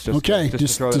once. Just to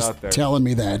throw it out there. Telling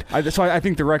me that. So I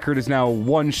think the record is now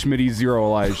 1 Schmitty, 0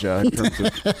 Elijah in terms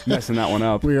of messing that one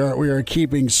up. We are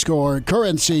keeping score.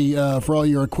 Currency for all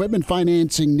your equipment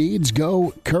financing needs.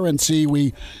 Go Currency.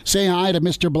 We say hi to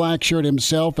Mr. Blackshirt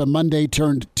himself. A Monday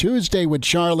turned Tuesday with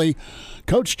Charlie.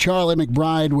 Coach Charlie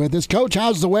McBride with us. Coach,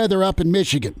 how's the weather up in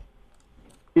Michigan?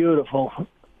 Beautiful.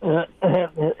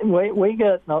 We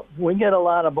get a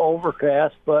lot of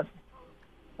overcast, but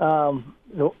the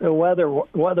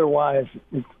weather-wise,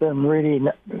 it's been really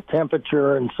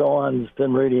temperature and so on. It's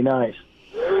been really nice.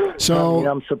 So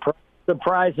I'm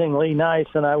surprisingly nice.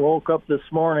 And I woke up this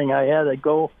morning. I had to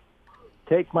go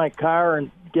take my car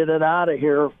and get it out of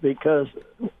here because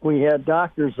we had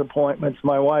doctor's appointments.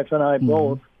 My wife and I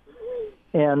both.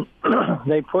 And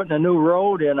they put in a new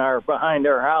road in behind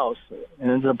our house,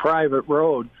 and it's a private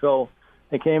road. So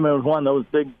they came in with one of those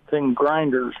big thing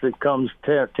grinders that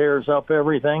tears up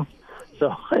everything.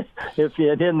 So if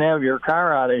you didn't have your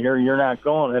car out of here, you're not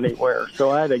going anywhere.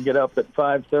 So I had to get up at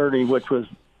 5:30, which was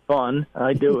fun.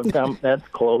 I do it. That's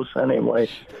close anyway,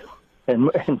 and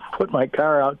put my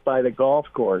car out by the golf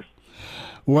course.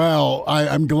 Well,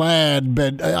 I'm glad,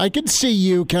 but I could see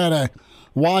you kind of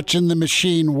watching the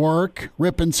machine work,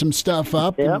 ripping some stuff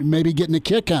up, and maybe getting a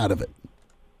kick out of it.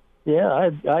 Yeah,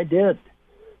 I did.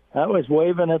 I was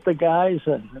waving at the guys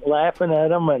and laughing at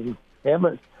them, and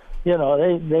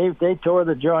they tore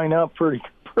the joint up pretty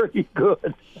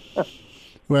good.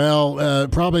 Well,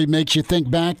 probably makes you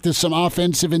think back to some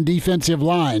offensive and defensive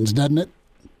lines, doesn't it?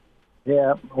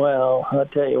 Yeah. Well, I'll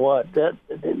tell you what, that's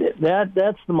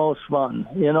the most fun.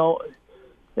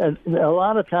 A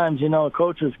lot of times,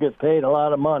 coaches get paid a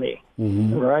lot of money,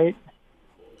 right?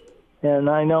 And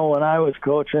I know when I was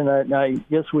coaching, I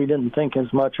guess we didn't think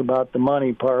as much about the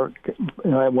money part.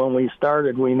 When we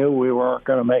started, we knew we weren't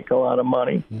going to make a lot of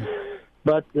money.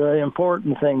 But the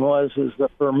important thing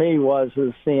for me was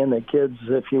seeing the kids,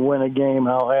 if you win a game,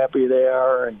 how happy they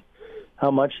are and how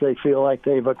much they feel like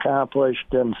they've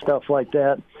accomplished and stuff like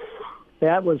that.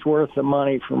 That was worth the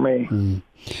money for me.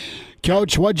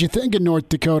 Coach, what'd you think of North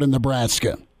Dakota and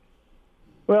Nebraska?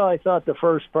 Well, I thought the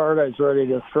first part I was ready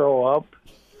to throw up.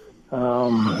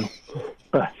 But,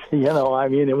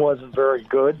 it wasn't very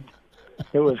good.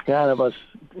 It was kind of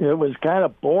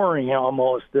boring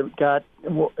almost. It got,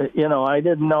 I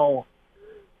didn't know.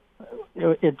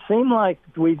 It seemed like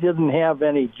we didn't have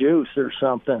any juice or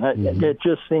something. It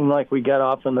just seemed like we got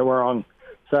off on the wrong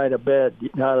side of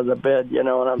out of the bed, you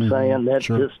know what I'm saying? That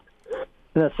just...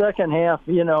 In the second half,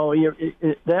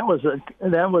 that was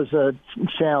a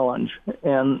challenge,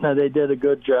 and they did a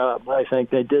good job. I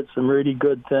think they did some really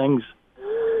good things,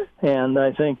 and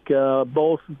I think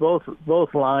both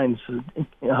lines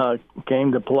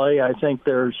came to play. I think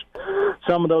there's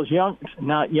some of those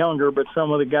not younger, but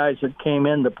some of the guys that came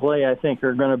into play, I think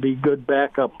are going to be good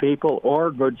backup people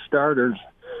or good starters.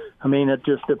 I mean, it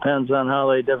just depends on how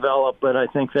they develop, but I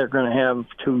think they're going to have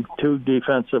two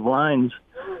defensive lines.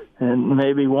 And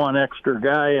maybe one extra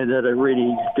guy that'll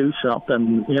really do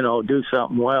something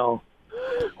well.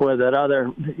 Where that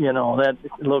other, that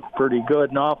looked pretty good.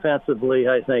 And offensively,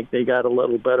 I think they got a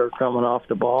little better coming off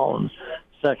the ball in the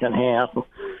second half.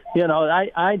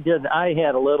 I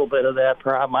had a little bit of that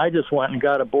problem. I just went and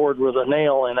got a board with a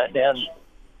nail in it and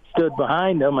stood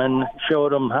behind them and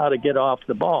showed them how to get off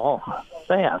the ball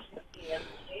fast.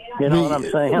 You know what I'm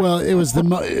saying? Well, it was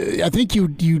I think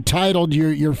you titled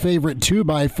your favorite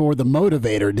 2x4 the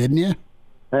Motivator, didn't you?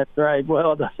 That's right.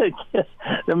 Well,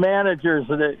 the managers,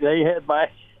 they had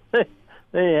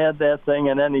they had that thing,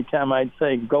 and anytime I'd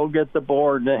say, go get the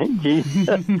board,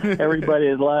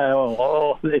 everybody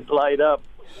would they'd light up.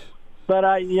 But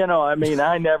I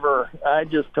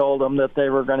just told them that they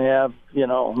were going to have,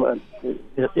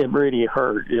 it really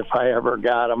hurt if I ever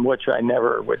got them, which I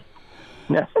never would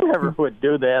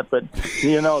do that. But,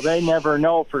 they never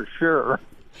know for sure.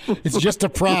 It's just a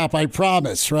prop, I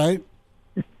promise, right?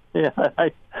 Yeah,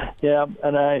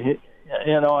 and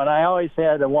I always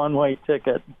had a one-way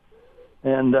ticket,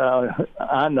 and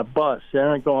on the bus. They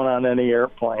aren't going on any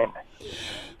airplane.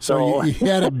 So you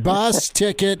had a bus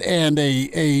ticket and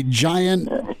a giant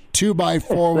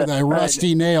 2x4 with a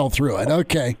rusty nail through it.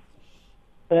 Okay.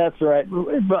 That's right.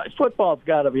 But football's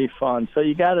got to be fun, so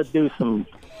you got to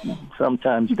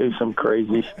sometimes do some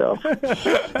crazy stuff.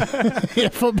 Yeah,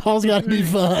 football's got to be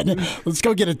fun. Let's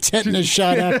go get a tetanus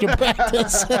shot after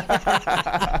practice.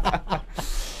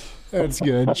 That's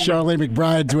good. Charlie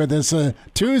McBride's with us.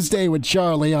 Tuesday with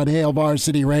Charlie on Hail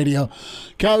Varsity Radio.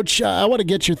 Coach, I want to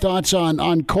get your thoughts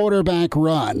on quarterback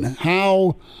run.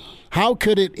 How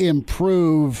could it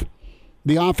improve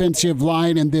the offensive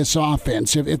line in this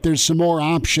offense if there's some more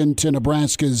option to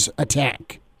Nebraska's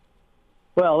attack?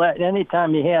 Well,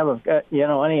 anytime you have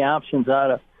any options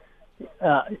out of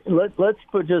let's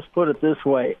just put it this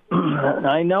way.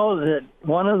 I know that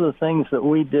one of the things that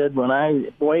we did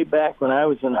way back when I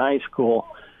was in high school,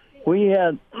 we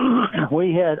had the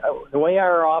way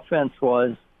our offense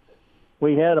was,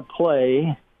 we had a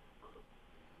play,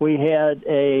 we had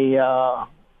a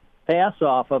pass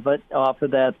off of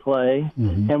that play,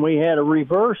 and we had a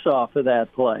reverse off of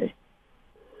that play.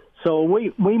 So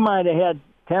we might have had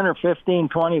 10 or 15,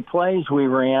 20 plays we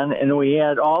ran, and we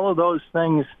had all of those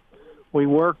things we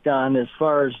worked on as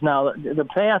far as now the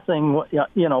passing,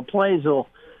 plays will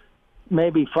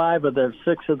maybe 5 of the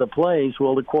 6 of the plays,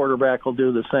 the quarterback will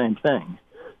do the same thing.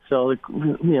 So, it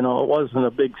wasn't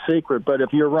a big secret. But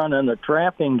if you're running a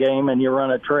trapping game and you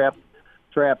run a trap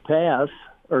pass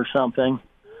or something,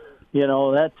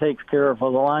 that takes care of the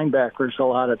linebackers a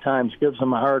lot of times, gives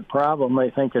them a hard problem.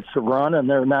 They think it's a run and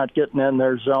they're not getting in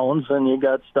their zones and you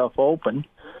got stuff open.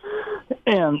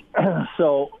 And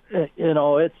so,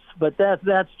 but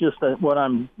that's just what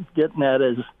I'm getting at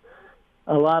is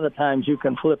a lot of times you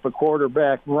can flip a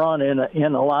quarterback run in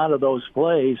a lot of those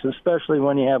plays, especially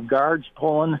when you have guards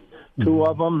pulling, 2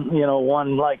 of them,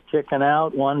 one like kicking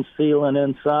out, one sealing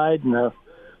inside, and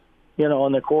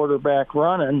the quarterback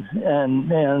running.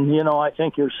 And I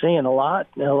think you're seeing a lot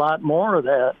more of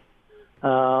that.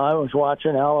 I was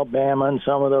watching Alabama and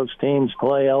some of those teams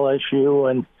play LSU,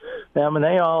 and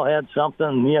they all had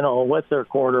something, with their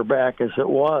quarterback as it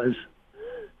was.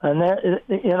 And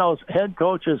that, head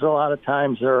coaches a lot of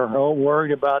times are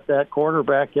worried about that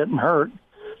quarterback getting hurt.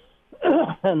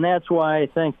 And that's why I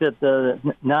think that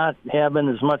the not having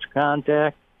as much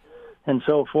contact and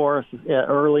so forth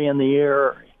early in the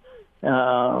year,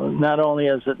 not only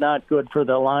is it not good for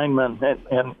the lineman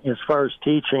and as far as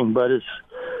teaching, but it's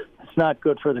not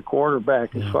good for the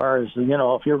quarterback as far as,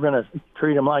 if you're going to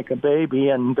treat him like a baby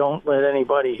and don't let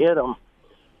anybody hit him,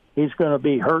 he's going to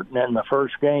be hurting in the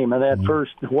first game. And that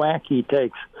first whack he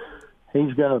takes,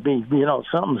 he's going to be,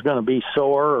 something's going to be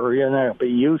sore or you're not going to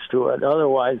be used to it.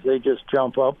 Otherwise, they just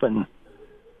jump up and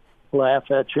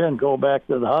laugh at you and go back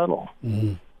to the huddle.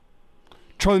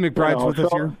 Charlie McBride's with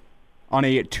us here on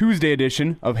a Tuesday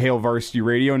edition of Hail Varsity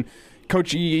Radio. And,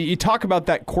 Coach, you talk about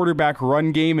that quarterback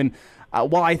run game, and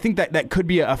while I think that could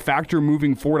be a factor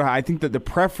moving forward, I think that the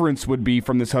preference would be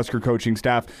from this Husker coaching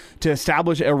staff to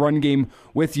establish a run game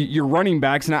with your running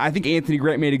backs. And I think Anthony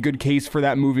Grant made a good case for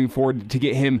that moving forward to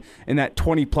get him in that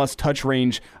 20-plus touch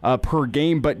range per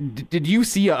game. But did you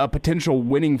see a potential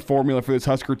winning formula for this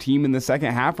Husker team in the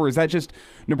second half, or is that just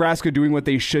Nebraska doing what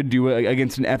they should do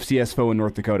against an FCS foe in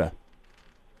North Dakota?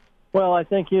 Well, I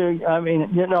think you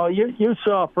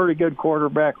saw a pretty good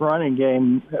quarterback running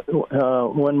game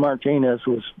when Martinez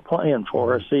was playing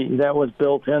for us. That was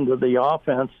built into the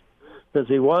offense because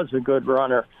he was a good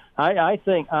runner. I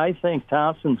think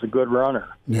Thompson's a good runner.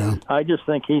 Yeah. I just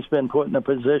think he's been put in a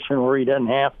position where he doesn't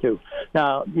have to.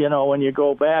 Now, when you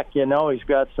go back, he's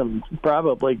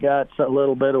probably got a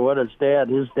little bit of what his dad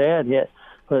hit.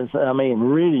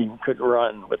 Really could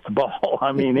run with the ball.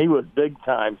 He was big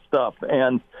time stuff.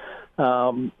 And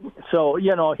So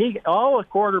all the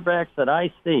quarterbacks that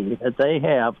I see that they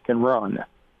have can run.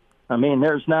 I mean,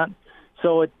 there's not.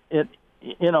 So if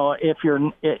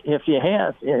you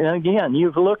have, and again,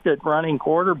 you've looked at running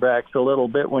quarterbacks a little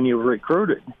bit when you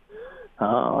recruited.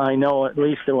 I know at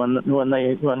least when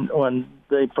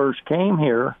they first came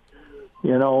here,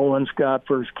 when Scott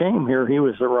first came here, he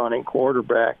was a running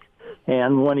quarterback.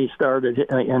 And when he started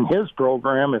in his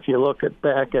program, if you look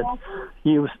back at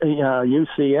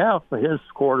UCF, his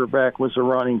quarterback was a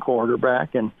running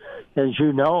quarterback. And as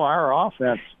you know, our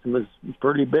offense was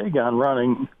pretty big on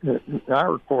running,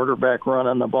 our quarterback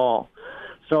running the ball.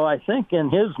 So I think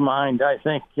in his mind,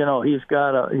 he's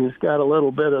got a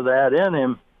little bit of that in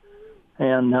him.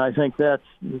 And I think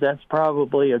that's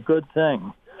probably a good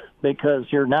thing, because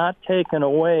you're not taking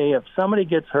away. If somebody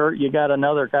gets hurt, you got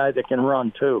another guy that can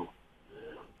run too.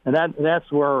 And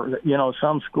that's where,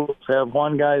 some schools have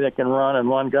one guy that can run and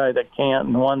one guy that can't.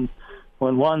 And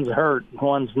when one's hurt,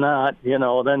 one's not,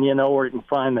 then you know where you can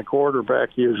find the quarterback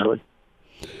usually.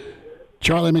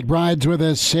 Charlie McBride's with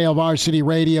us, Hail Varsity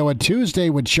Radio, a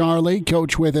Tuesday with Charlie.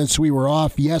 Coach with us. We were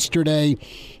off yesterday,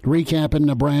 recapping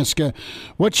Nebraska.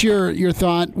 What's your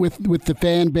thought with the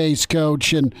fan base,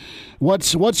 Coach, and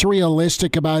what's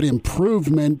realistic about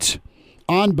improvement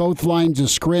on both lines of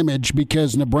scrimmage,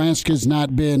 because Nebraska's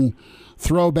not been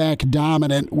throwback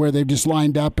dominant where they've just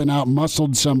lined up and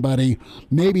out-muscled somebody.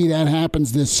 Maybe that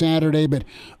happens this Saturday, but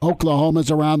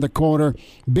Oklahoma's around the corner.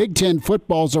 Big Ten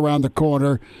football's around the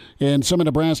corner, and some of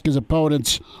Nebraska's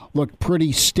opponents look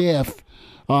pretty stiff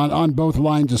on both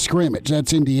lines of scrimmage.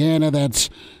 That's Indiana, that's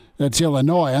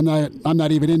Illinois. I'm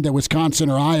not even into Wisconsin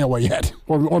or Iowa yet,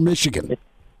 or Michigan.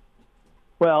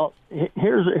 Well,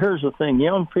 here's the thing.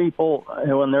 Young people,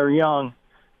 when they're young,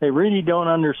 they really don't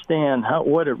understand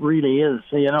what it really is.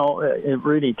 It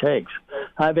really takes.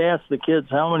 I've asked the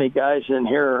kids how many guys in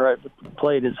here have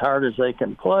played as hard as they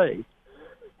can play,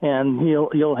 and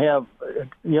you'll have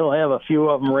a few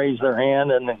of them raise their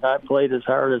hand, and I played as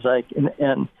hard as I can.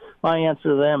 And my answer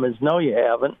to them is, no, you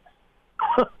haven't.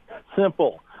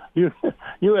 Simple. You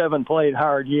haven't played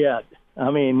hard yet. I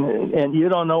mean, and you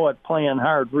don't know what playing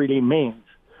hard really means.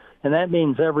 And that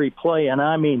means every play, and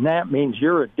I mean that means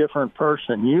you're a different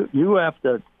person. You have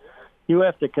to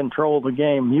control the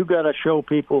game. You got to show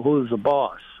people who's the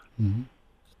boss, mm-hmm.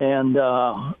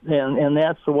 and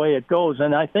that's the way it goes.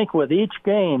 And I think with each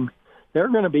game, they're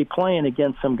going to be playing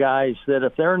against some guys that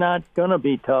if they're not going to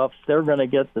be tough, they're going to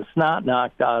get the snot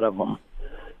knocked out of them.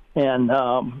 And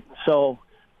so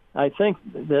I think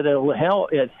that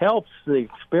it helps. The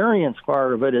experience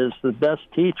part of it is the best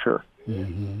teacher.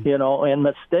 Mm-hmm. And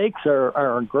mistakes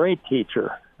are a great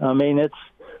teacher. I mean, it's,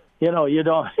 you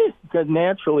don't, because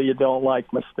naturally you don't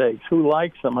like mistakes. Who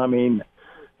likes them? I mean,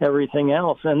 everything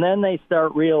else. And then they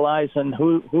start realizing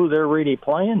who they're really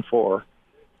playing for,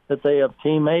 that they have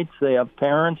teammates, they have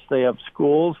parents, they have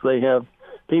schools, they have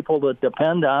people that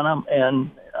depend on them,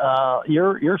 and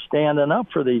you're standing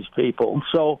up for these people.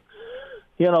 So,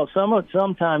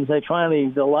 sometimes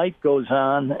the light goes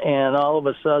on, and all of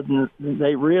a sudden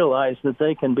they realize that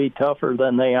they can be tougher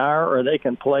than they are, or they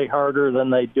can play harder than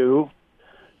they do.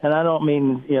 And I don't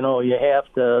mean, you have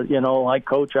to, like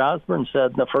Coach Osborne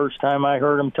said the first time I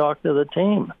heard him talk to the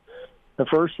team. The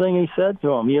first thing he said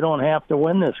to him, you don't have to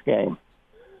win this game.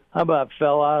 I about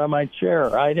fell out of my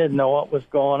chair. I didn't know what was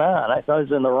going on. I thought I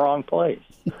was in the wrong place.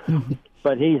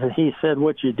 But he said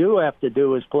what you do have to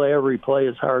do is play every play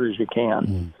as hard as you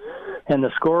can. And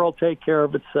the score will take care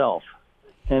of itself.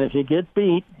 And if you get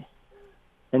beat,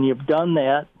 and you've done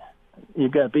that, you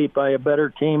got beat by a better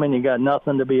team, and you got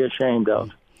nothing to be ashamed of.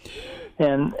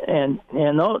 And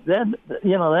that,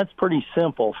 that's pretty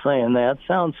simple saying that.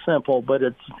 Sounds simple, but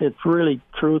it's really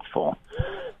truthful.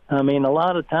 I mean, a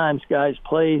lot of times guys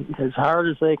play as hard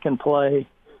as they can play,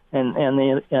 and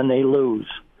they lose.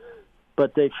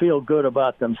 But they feel good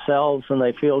about themselves, and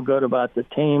they feel good about the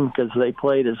team because they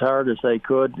played as hard as they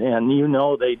could, and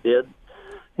they did.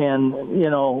 And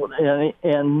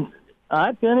and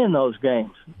I've been in those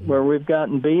games where we've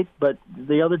gotten beat, but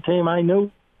the other team I knew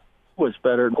was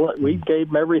better. We gave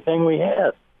them everything we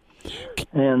had,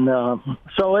 and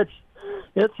so it's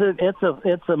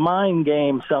a mind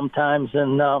game sometimes,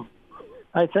 and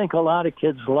I think a lot of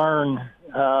kids learn.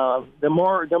 The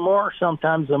more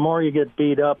you get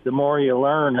beat up, the more you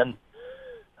learn. And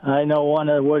I know one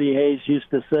of Woody Hayes used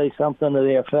to say something to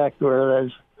the effect where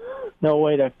there's no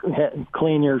way to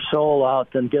clean your soul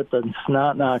out than get the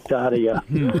snot knocked out of you.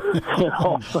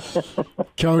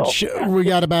 Coach, we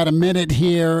got about a minute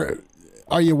here.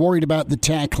 Are you worried about the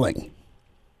tackling?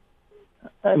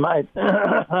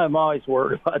 I'm always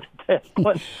worried about the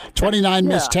tackling. 29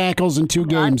 missed tackles in 2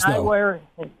 games, though.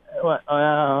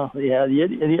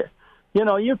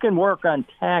 You can work on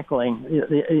tackling.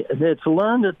 It's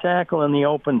learn to tackle in the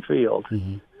open field.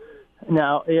 Mm-hmm.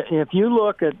 Now, if you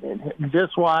look at,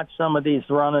 just watch some of these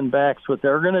running backs, what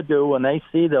they're going to do when they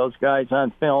see those guys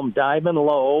on film diving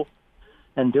low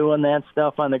and doing that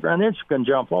stuff on the ground, they're just going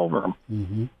to jump over them.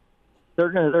 Mm-hmm.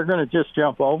 They're going to just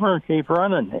jump over and keep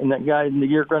running, and that guy,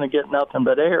 you're going to get nothing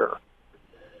but air.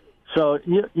 So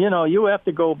you have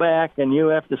to go back and you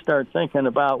have to start thinking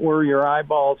about where your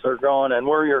eyeballs are going and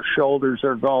where your shoulders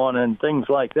are going and things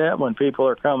like that when people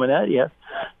are coming at you.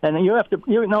 And you have to,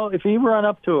 if you run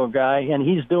up to a guy and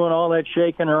he's doing all that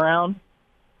shaking around,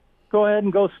 go ahead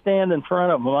and go stand in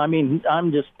front of him. I mean,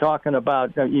 I'm just talking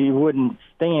about you wouldn't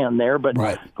stand there, but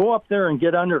Go up there and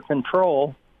get under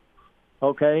control,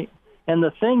 okay? And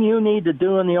the thing you need to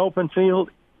do in the open field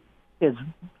is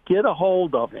get a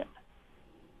hold of him.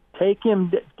 Take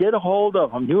him, get a hold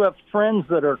of him. You have friends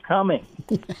that are coming,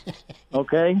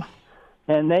 okay?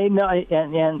 And they know,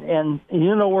 and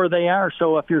you know where they are.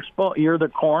 So if you're the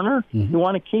corner, you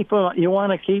want to keep him. You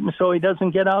want to keep him so he doesn't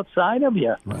get outside of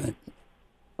you. Right.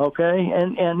 Okay,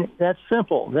 and that's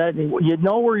simple. That you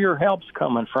know where your help's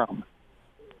coming from,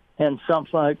 and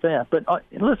something like that. But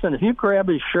listen, if you grab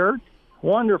his shirt,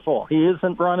 wonderful. He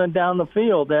isn't running down the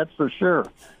field, that's for sure.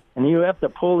 And you have to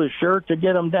pull his shirt to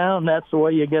get him down. That's the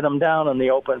way you get him down in the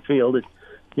open field.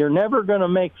 You're never going to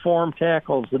make form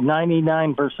tackles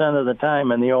 99% of the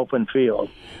time in the open field.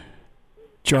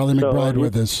 Charlie McBride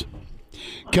with us.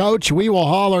 Coach, we will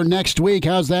holler next week.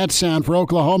 How's that sound for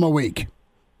Oklahoma week?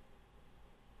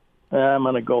 I'm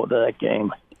going to go to that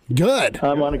game. Good.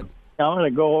 I'm going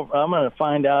to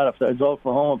find out if there's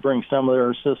Oklahoma bring some of their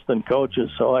assistant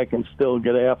coaches so I can still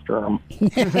get after them.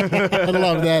 I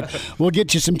love that. We'll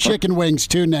get you some chicken wings,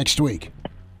 too, next week.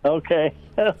 Okay.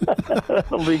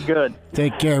 That'll be good.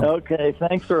 Take care. Okay.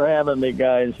 Thanks for having me,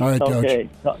 guys. All right, Coach. Okay.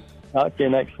 Talk to you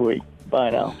next week.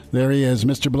 Bye now. There he is,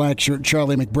 Mr. Blackshirt,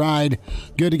 Charlie McBride.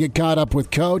 Good to get caught up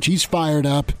with Coach. He's fired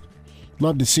up.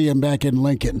 Love to see him back in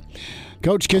Lincoln.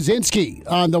 Coach Kaczynski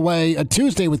on the way, a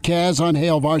Tuesday with Kaz on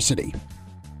Hail Varsity.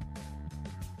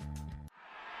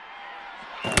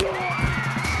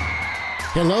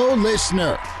 Hello,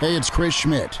 listener. Hey, it's Chris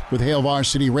Schmidt with Hail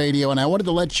Varsity Radio, and I wanted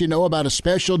to let you know about a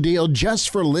special deal just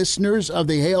for listeners of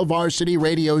the Hail Varsity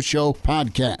Radio Show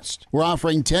podcast. We're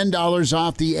offering $10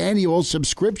 off the annual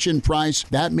subscription price.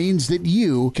 That means that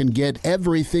you can get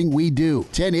everything we do.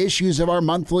 10 issues of our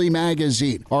monthly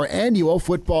magazine, our annual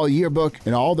football yearbook,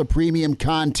 and all the premium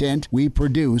content we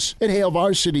produce at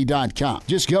HailVarsity.com.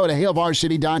 Just go to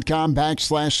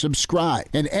HailVarsity.com/subscribe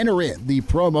and enter in the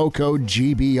promo code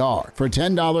GBR for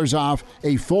 $10 off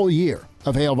a full year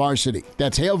of Hail Varsity.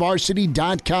 That's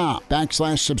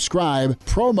HailVarsity.com/subscribe,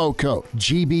 promo code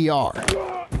GBR.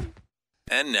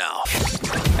 And now,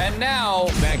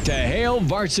 back to Hail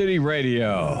Varsity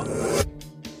Radio.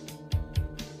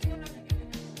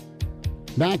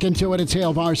 Back into it, it's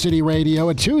Hail Varsity Radio.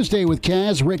 A Tuesday with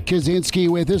Kaz, Rick Kaczynski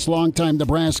with us, longtime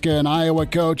Nebraska and Iowa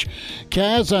coach.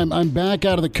 Kaz, I'm back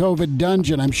out of the COVID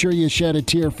dungeon. I'm sure you shed a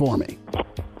tear for me.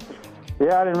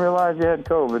 Yeah, I didn't realize you had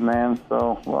COVID, man.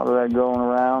 So a lot of that going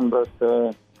around, but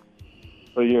so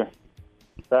you're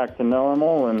back to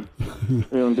normal and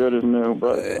feeling good as new.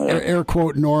 But air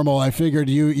quote normal. I figured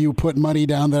you put money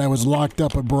down that I was locked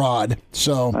up abroad.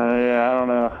 So yeah, I don't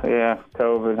know. Yeah,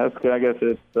 COVID. That's good. I guess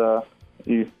it's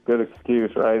good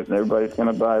excuse, right? Everybody's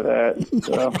going to buy that.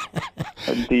 So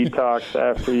a detox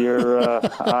after your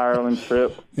Ireland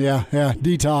trip. Yeah,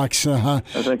 detox. I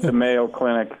think the Mayo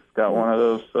Clinic got one of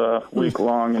those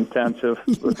week-long intensive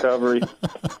recovery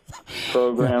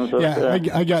programs. Yeah,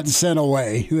 I got sent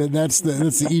away. That's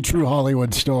the E! True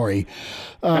Hollywood story.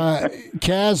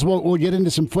 Kaz, we'll get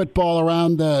into some football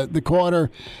around the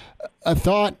quarter. I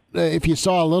thought if you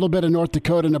saw a little bit of North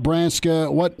Dakota,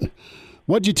 Nebraska, what'd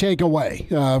you take away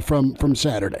from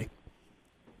Saturday?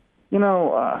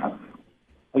 I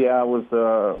was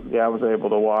able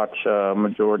to watch a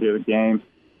majority of the game.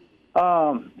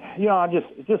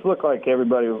 It just looked like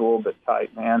everybody was a little bit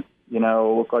tight, man. It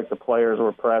looked like the players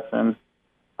were pressing.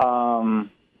 I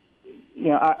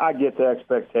get the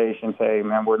expectations. Hey,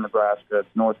 man, we're Nebraska. It's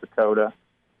North Dakota.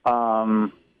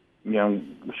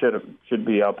 Should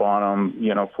be up on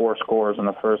them. 4 scores in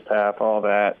the first half, all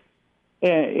that.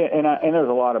 And there's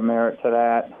a lot of merit to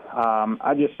that.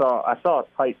 I saw a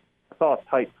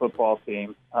tight football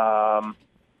team.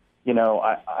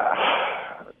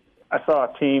 I saw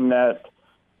a team that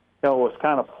was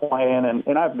kind of playing,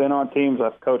 and I've been on teams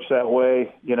I've coached that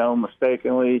way,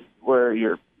 mistakenly, where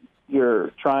you're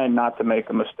you're trying not to make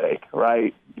a mistake,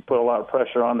 right? You put a lot of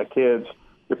pressure on the kids.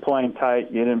 You're playing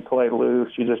tight. You didn't play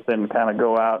loose. You just didn't kind of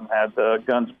go out and have the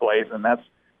guns blazing. That's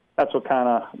what kind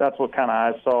of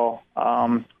I saw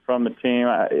from the team.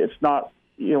 It's not,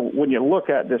 when you look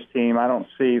at this team, I don't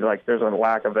see like there's a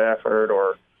lack of effort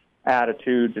or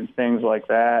attitudes and things like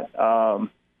that.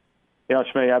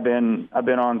 Schmitty, I've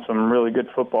been on some really good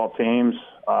football teams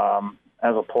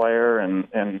as a player and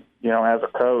as a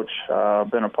coach.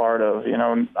 I've been a part of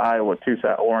Iowa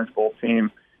Orange Bowl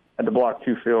team. Had to block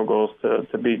 2 field goals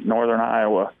to beat Northern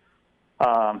Iowa.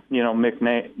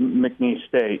 McNeese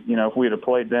State. If we'd have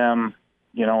played them,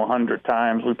 100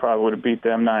 times, we probably would have beat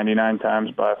them 99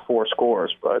 times by 4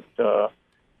 scores. But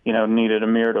needed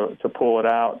Amir to pull it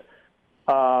out.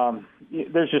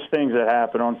 There's just things that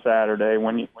happen on Saturday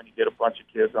when you get a bunch of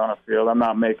kids on a field. I'm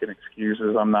not making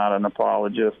excuses. I'm not an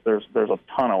apologist. There's a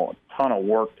ton of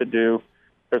work to do.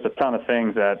 There's a ton of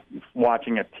things that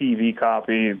watching a TV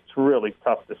copy, it's really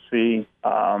tough to see.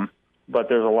 But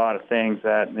there's a lot of things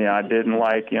that I didn't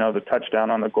like. The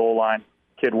touchdown on the goal line,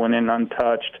 kid went in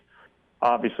untouched.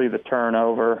 Obviously the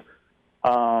turnover,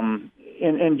 and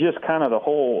just kind of the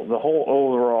whole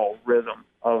overall rhythm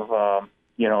of the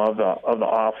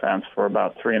offense for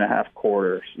about 3.5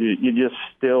 quarters. You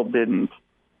still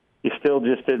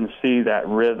just didn't see that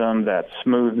rhythm, that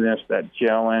smoothness, that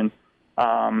gelling.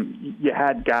 You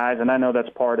had guys, and I know that's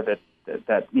part of it,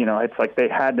 that it's like they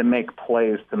had to make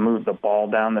plays to move the ball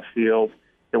down the field.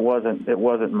 It wasn't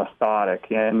methodic.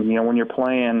 And when you're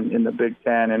playing in the Big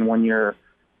Ten, and when you're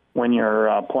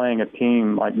playing a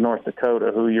team like North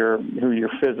Dakota, who you're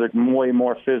way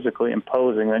more physically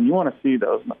imposing, then you want to see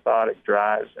those methodic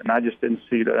drives. And I just didn't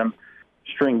see them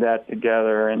string that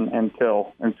together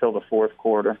until the fourth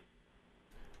quarter.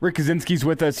 Rick Kaczynski's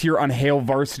with us here on Hail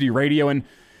Varsity Radio. And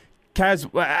Kaz,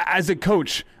 as a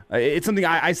coach, it's something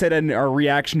I said in our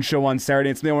reaction show on Saturday.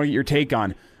 It's something I want to get your take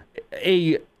on.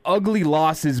 A ugly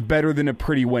loss is better than a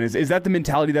pretty win. Is that the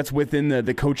mentality that's within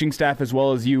the coaching staff, as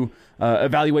well as you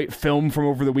evaluate film from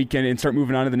over the weekend and start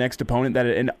moving on to the next opponent, that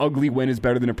an ugly win is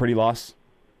better than a pretty loss?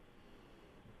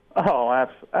 Oh,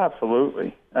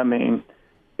 absolutely. It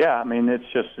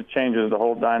changes the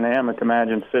whole dynamic.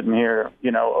 Imagine sitting here,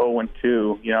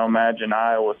 0-2. Imagine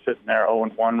Iowa sitting there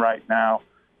 0-1 right now.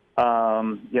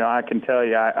 I can tell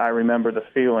you, I remember the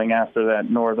feeling after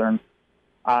that Northern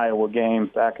Iowa game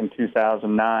back in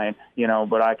 2009,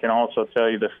 but I can also tell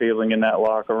you the feeling in that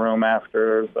locker room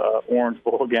after the Orange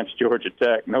Bowl against Georgia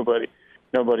Tech. Nobody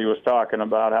was talking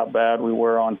about how bad we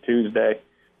were on Tuesday,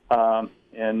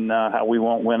 and how we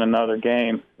won't win another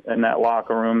game in that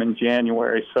locker room in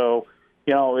January. So,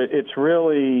 it's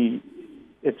really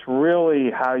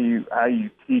how you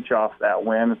teach off that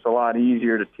win. It's a lot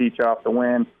easier to teach off the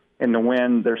win. In the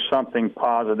win, there's something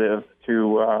positive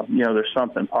there's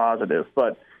something positive.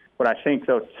 But what I think,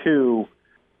 though, too,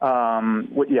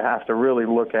 what you have to really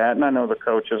look at, and I know the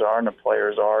coaches are and the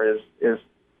players are, is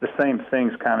the same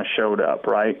things kind of showed up,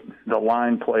 right? The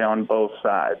line play on both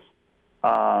sides.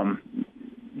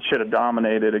 Should have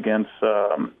dominated against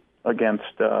North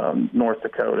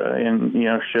Dakota, and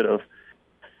should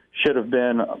have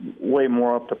been way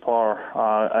more up to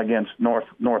par against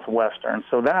Northwestern.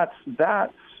 So that's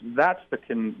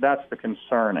the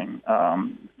concerning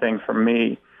thing for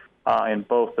me in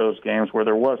both those games, where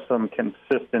there was some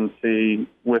consistency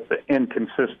with the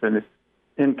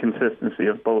inconsistency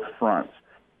of both fronts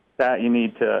that you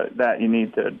need to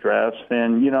address.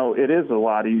 And it is a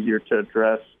lot easier to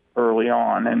address early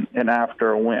on and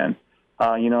after a win.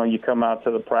 You come out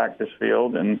to the practice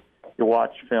field and you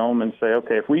watch film and say,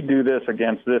 okay, if we do this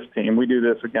against this team, we do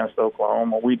this against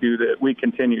Oklahoma, we do that, we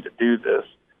continue to do this.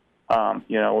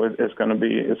 It's going to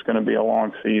be a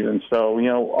long season. So,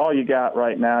 all you got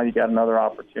right now, you got another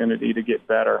opportunity to get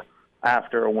better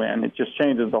after a win. It just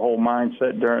changes the whole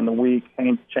mindset during the week,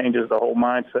 changes the whole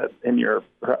mindset in your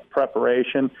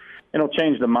preparation. It'll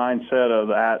change the mindset of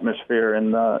the atmosphere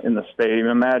in the stadium.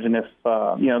 Imagine if,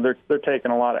 they're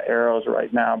taking a lot of arrows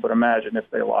right now, but imagine if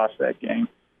they lost that game.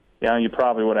 You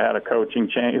probably would have had a coaching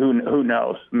change. Who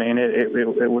knows? I mean, it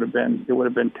would have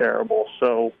been terrible.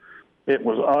 So it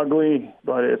was ugly,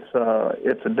 but it's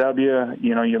a W.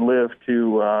 You live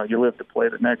to play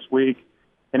the next week.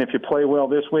 And if you play well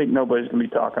this week, nobody's going to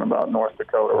be talking about North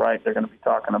Dakota, right? They're going to be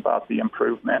talking about the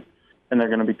improvement, and they're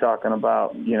going to be talking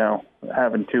about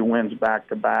having 2 wins back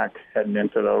to back heading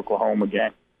into the Oklahoma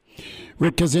game.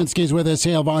 Rick Kaczynski's with us,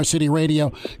 Hail Varsity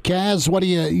Radio. Kaz, what do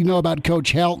you know about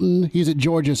Coach Helton? He's at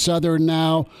Georgia Southern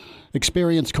now,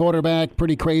 experienced quarterback,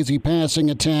 pretty crazy passing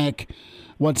attack.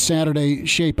 What's Saturday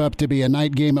shape up to be, a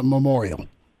night game at Memorial?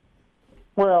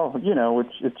 Well,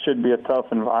 it should be a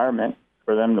tough environment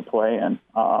for them to play in.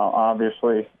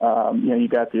 Obviously, you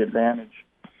got the advantage.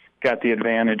 Got the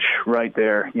advantage right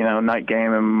there. Night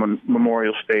game in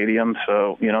Memorial Stadium.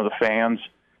 So the fans,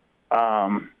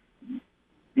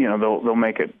 they'll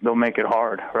make it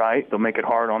hard, right? They'll make it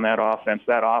hard on that offense.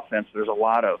 That offense, there's a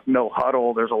lot of no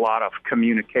huddle. There's a lot of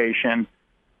communication.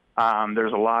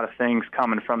 There's a lot of things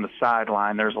coming from the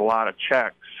sideline. There's a lot of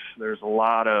checks. There's a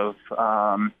lot of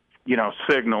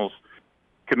signals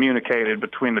communicated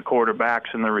between the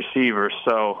quarterbacks and the receivers.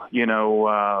 So,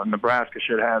 Nebraska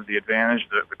should have the advantage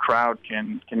that the crowd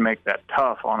can make that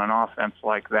tough on an offense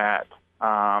like that.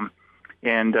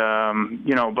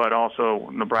 But also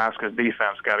Nebraska's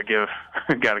defense got to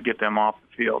get them off the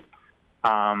field.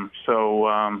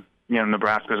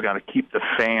 Nebraska's got to keep the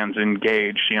fans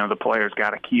engaged. The players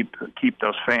got to keep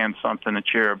those fans something to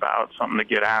cheer about, something to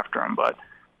get after them. But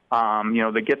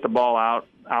they get the ball out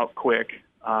quick.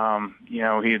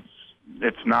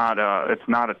 It's not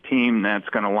a team that's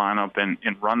going to line up and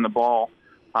run the ball.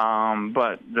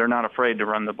 But they're not afraid to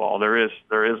run the ball. There is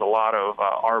a lot of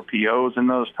RPOs and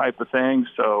those type of things.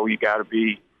 So you got to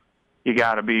be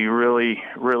really,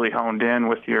 really honed in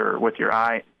with your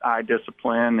eye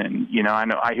discipline. And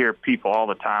I hear people all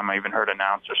the time. I even heard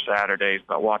announcers Saturdays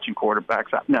about watching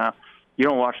quarterbacks. No, you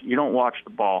don't watch the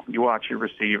ball. You watch your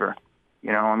receiver.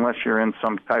 Unless you're in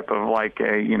some type of like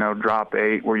a drop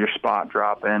 8 where you're spot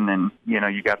dropping and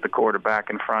you got the quarterback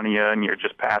in front of you and you're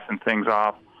just passing things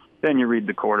off. Then you read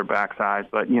the quarterback's eyes.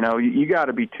 But, you got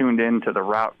to be tuned into the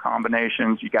route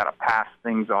combinations. You got to pass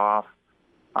things off.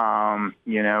 And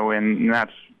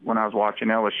that's when I was watching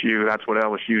LSU. That's what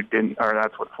LSU didn't, or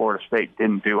that's what Florida State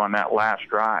didn't do on that last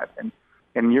drive.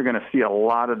 And you're going to see a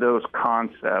lot of those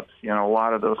concepts, a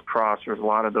lot of those crossers, a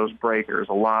lot of those breakers,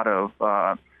 a lot of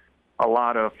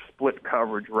split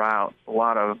coverage routes, a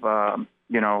lot of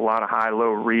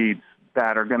high-low reads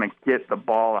that are going to get the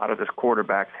ball out of this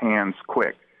quarterback's hands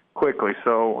quickly.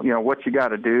 So, what you got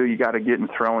to do, you got to get in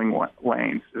throwing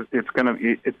lanes. It's going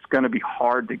to be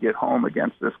hard to get home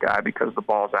against this guy because the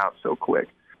ball's out so quick.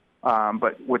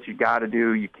 But what you got to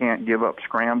do, you can't give up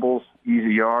scrambles,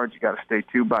 easy yards. You got to stay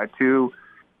 2 by 2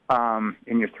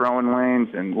 in your throwing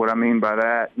lanes. And what I mean by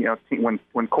that, when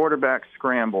quarterbacks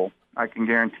scramble, I can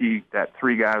guarantee that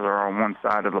 3 guys are on one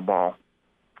side of the ball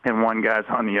and 1 guy's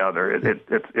on the other.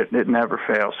 It never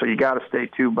fails. So you got to stay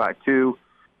 2 by 2.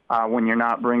 When you're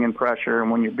not bringing pressure,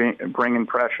 and when you're bringing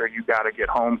pressure, you got to get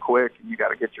home quick, and you got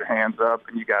to get your hands up,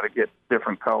 and you got to get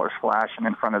different colors flashing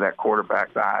in front of that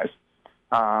quarterback's eyes.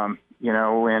 And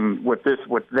what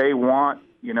they want,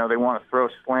 they want to throw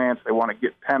slants, they want to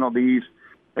get penalties,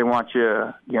 they want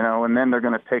you, and then they're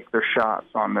going to take their shots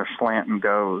on their slant and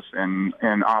goes and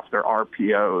off their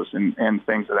RPOs and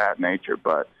things of that nature.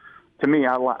 But to me,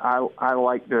 I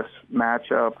like this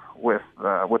matchup with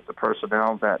the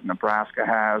personnel that Nebraska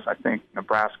has. I think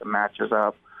Nebraska matches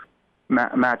up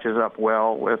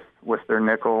well with their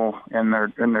nickel and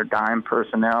their dime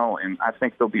personnel, and I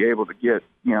think they'll be able to get.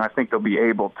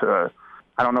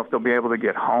 I don't know if they'll be able to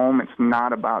get home. It's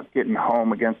not about getting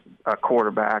home against a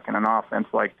quarterback and an offense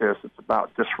like this. It's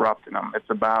about disrupting them. It's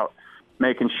about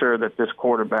making sure that this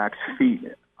quarterback's feet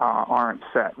aren't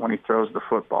set when he throws the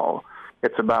football.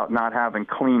 It's about not having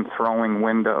clean throwing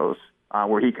windows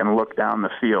where he can look down the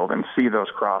field and see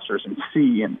those crossers and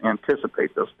see and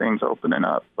anticipate those things opening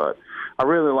up. But I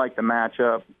really like the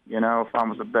matchup. If I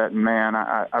was a betting man,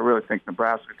 I really think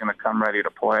Nebraska's going to come ready to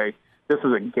play. This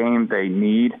is a game they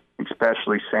need,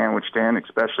 especially sandwiched in,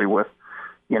 especially with,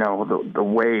 the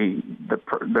way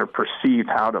they're perceived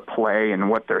how to play and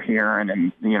what they're hearing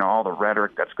and, all the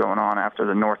rhetoric that's going on after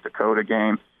the North Dakota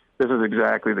game. This is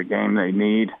exactly the game they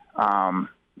need,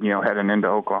 heading into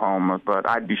Oklahoma. But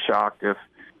I'd be shocked if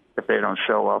they don't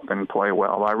show up and play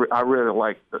well. I really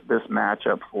like this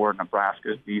matchup for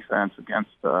Nebraska's defense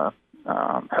against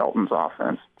Helton's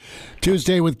offense.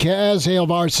 Tuesday with Kaz, Hail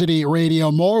Varsity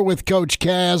Radio. More with Coach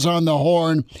Kaz on the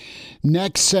horn.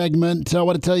 Next segment, I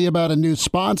want to tell you about a new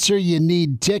sponsor. You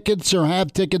need tickets or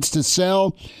have tickets to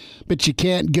sell, but you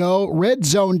can't go. Red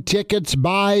Zone Tickets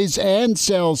buys and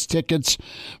sells tickets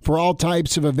for all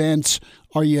types of events.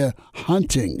 Are you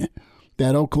hunting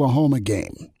that Oklahoma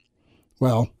game?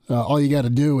 Well, all you got to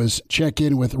do is check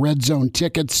in with Red Zone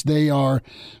Tickets. They are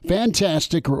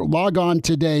fantastic. Log on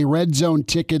today,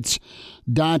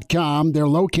 redzonetickets.com. They're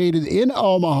located in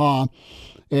Omaha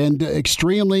and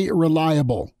extremely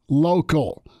reliable,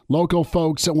 local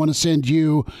folks that want to send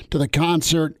you to the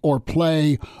concert or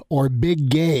play or big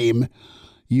game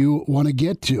you want to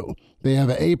get to. They have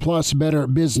an A+ Better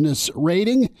Business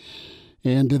rating,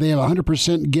 and they have a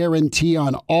 100% guarantee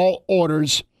on all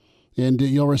orders. and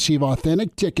you'll receive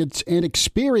authentic tickets and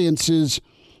experiences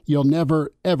you'll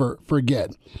never, ever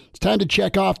forget. It's time to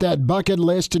check off that bucket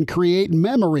list and create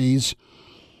memories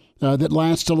that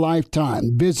last a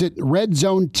lifetime. Visit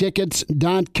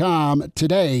RedZoneTickets.com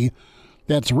today.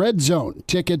 That's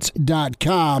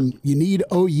RedZoneTickets.com. You need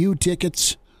OU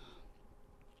tickets?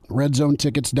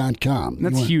 RedZoneTickets.com.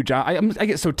 That's huge. I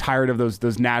get so tired of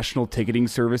those national ticketing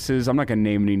services. I'm not going to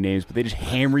name any names, but they just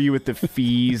hammer you with the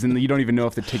fees, and you don't even know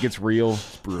if the ticket's real.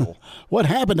 It's brutal. What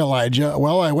happened, Elijah?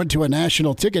 Well, I went to a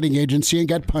national ticketing agency and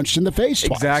got punched in the face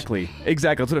twice. Exactly.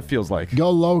 That's what it feels like.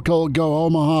 Go local, go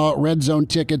Omaha,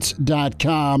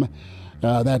 RedZoneTickets.com.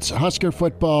 That's Husker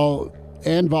football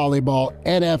and volleyball,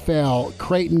 NFL,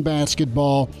 Creighton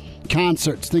basketball,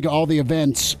 concerts. Think of all the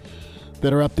events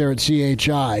that are up there at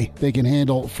CHI they can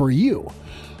handle for you.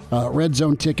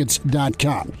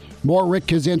 RedZoneTickets.com. More Rick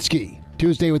Kaczynski,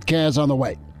 Tuesday with Kaz on the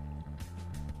way.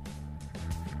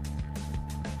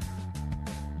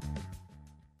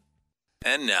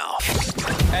 And now,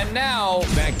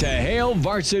 back to Hail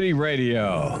Varsity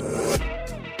Radio.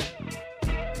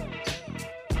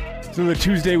 So the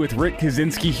Tuesday with Rick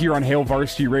Kaczynski here on Hail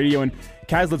Varsity Radio. And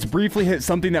Kaz, let's briefly hit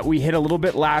something that we hit a little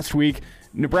bit last week.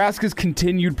 Nebraska's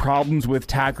continued problems with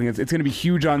tackling. It's going to be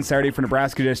huge on Saturday for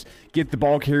Nebraska to just get the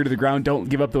ball carried to the ground, don't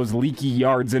give up those leaky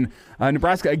yards. And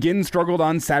Nebraska, again, struggled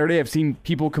on Saturday. I've seen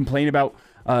people complain about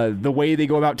the way they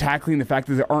go about tackling, the fact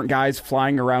that there aren't guys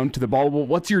flying around to the ball. Well,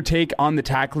 what's your take on the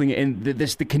tackling and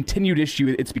the continued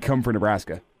issue it's become for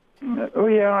Nebraska? Oh,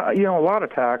 yeah, a lot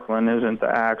of tackling isn't the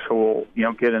actual,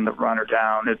 getting the runner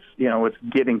down. It's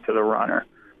getting to the runner.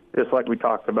 Just like we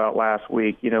talked about last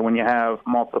week, when you have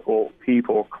multiple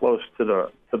people close to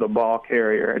the ball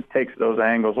carrier, it takes those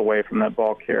angles away from that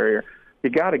ball carrier.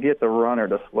 You got to get the runner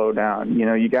to slow down.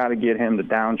 You got to get him to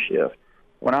downshift.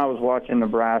 When I was watching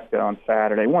Nebraska on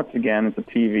Saturday, once again, it's a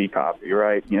TV copy,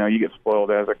 right? You get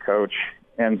spoiled as a coach,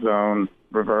 end zone,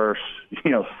 reverse,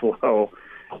 slow.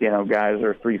 Guys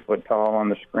are 3 foot tall on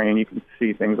the screen. You can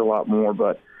see things a lot more,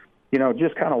 but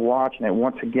just kind of watching it,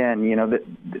 once again,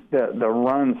 the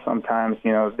runs sometimes,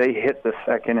 they hit the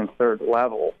second and third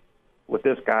level. With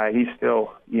this guy, he's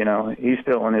still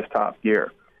in his top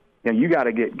gear. You got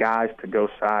to get guys to go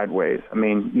sideways. I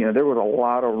mean, there was a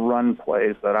lot of run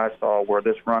plays that I saw where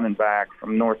this running back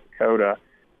from North Dakota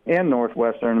and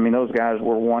Northwestern, I mean, those guys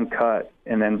were one cut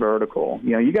and then vertical.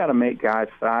 You got to make guys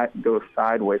go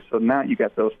sideways. So now you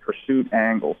got those pursuit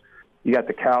angles. You got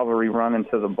the cavalry running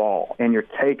to the ball, and you're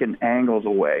taking angles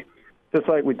away. Just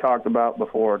like we talked about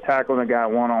before, tackling a guy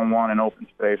one-on-one in open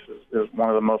space is one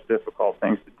of the most difficult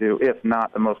things to do, if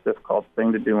not the most difficult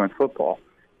thing to do in football.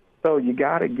 So you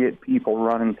got to get people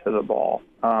running to the ball.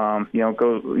 When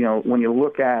you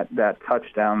look at that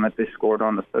touchdown that they scored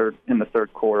in the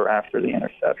third quarter after the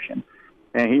interception,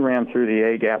 and he ran through the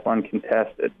A-gap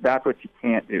uncontested. That's what you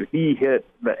can't do. He hit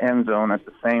the end zone at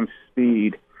the same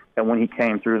speed that when he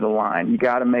came through the line. You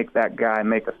got to make that guy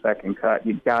make a second cut.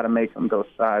 You got to make him go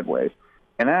sideways.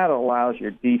 And that allows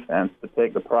your defense to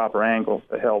take the proper angles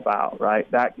to help out,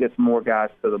 right? That gets more guys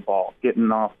to the ball,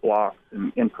 getting off blocks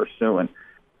and pursuing.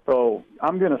 So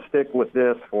I'm going to stick with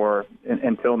this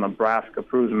until Nebraska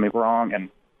proves me wrong, and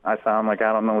I sound like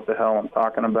I don't know what the hell I'm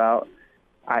talking about.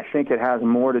 I think it has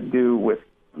more to do with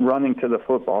running to the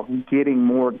football, getting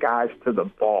more guys to the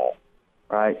ball,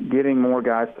 right? Getting more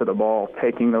guys to the ball,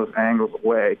 taking those angles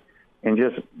away, and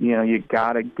just, you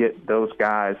got to get those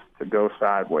guys to go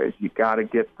sideways. You got to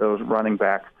get those running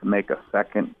backs to make a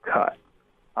second cut.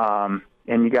 And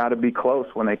you got to be close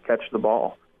when they catch the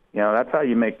ball. That's how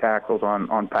you make tackles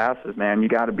on passes, man. You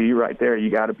got to be right there.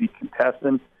 You got to be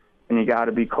contesting, and you got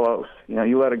to be close.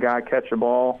 You let a guy catch a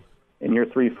ball, and you're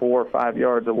 3, 4, 5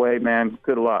 yards away, man,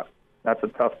 good luck. That's a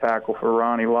tough tackle for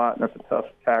Ronnie Lott, and that's a tough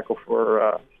tackle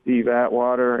for Steve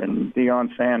Atwater and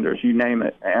Deion Sanders. You name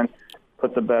it, man.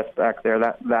 Put the best back there.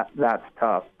 That's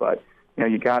tough. But,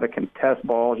 you got to contest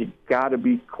balls. You got to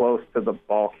be close to the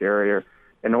ball carrier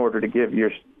in order to give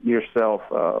yourself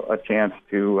a chance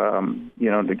to,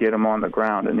 to get them on the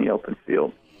ground in the open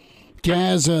field.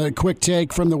 Kaz, a quick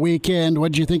take from the weekend.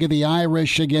 What did you think of the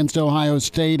Irish against Ohio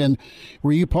State, and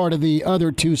were you part of the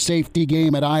other 2 safety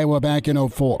game at Iowa back in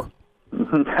 2004?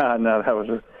 No,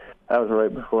 that was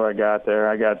right before I got there.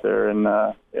 I got there in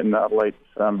late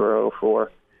December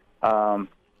 2004.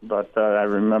 But I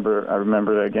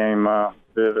remember that game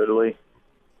vividly.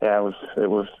 Yeah, it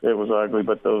was ugly,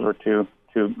 but those were two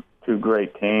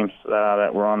great teams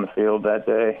that were on the field that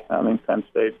day. I mean, Penn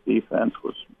State's defense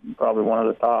was probably one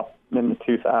of the top in the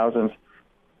 2000s,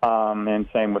 and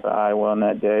same with Iowa on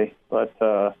that day. But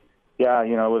that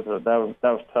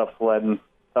was tough sledding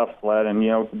tough sled. And,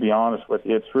 to be honest with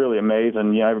you, it's really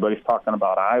amazing. Everybody's talking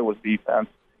about Iowa's defense.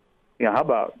 How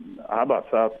about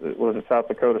South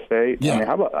Dakota State? Yeah. I mean,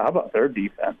 how about their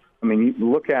defense? I mean, you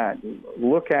look at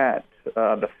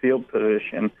the field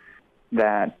position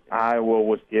that Iowa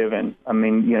was given. I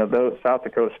mean, those South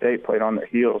Dakota State played on their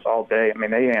heels all day. I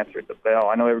mean, they answered the bell.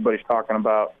 I know everybody's talking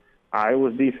about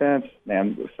Iowa's defense,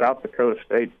 man. South Dakota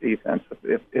State's defense.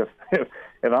 If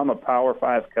I'm a Power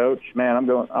 5 coach, man,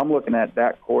 I'm looking at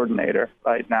that coordinator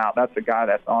right now. That's a guy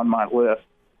that's on my list.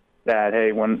 That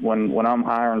hey, when I'm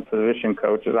hiring position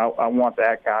coaches, I want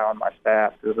that guy on my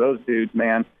staff, because those dudes,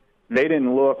 man, they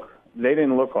didn't look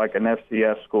like an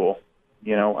FCS school.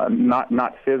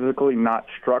 Not physically, not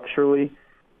structurally,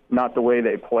 not the way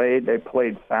they played. They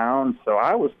played sound. So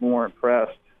I was more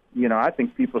impressed. I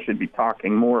think people should be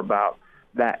talking more about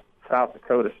that South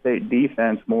Dakota State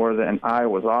defense more than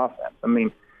Iowa's offense. I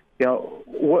mean,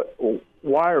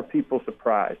 why are people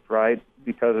surprised, right?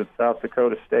 Because it's South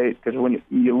Dakota State. Because when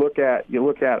you look at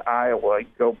Iowa, you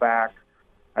go back,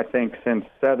 I think since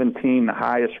 2017, the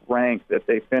highest rank that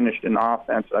they finished in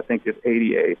offense, I think, is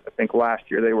 88th. I think last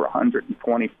year they were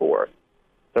 124th.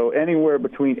 So anywhere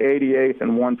between 88th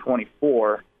and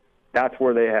 124, that's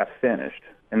where they have finished.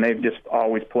 And they've just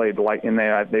always played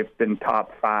they've been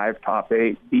top 5, top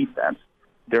 8 defense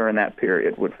during that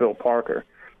period with Phil Parker.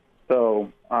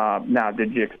 So now,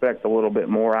 did you expect a little bit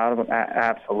more out of them?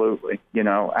 Absolutely.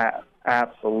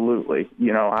 Absolutely.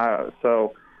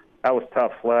 So that was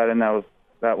tough sled, and that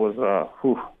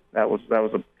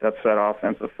set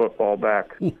offensive football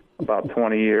back about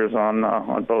 20 years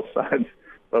on both sides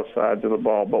of the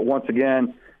ball. But once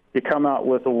again, you come out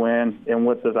with a win, and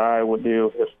what does Iowa do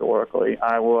historically?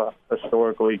 Iowa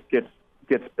historically gets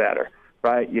better,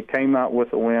 right? You came out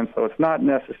with a win, so it's not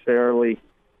necessarily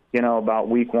about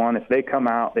week one. If they come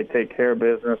out, they take care of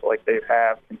business like they've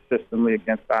had consistently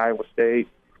against Iowa State,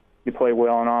 you play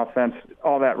well on offense,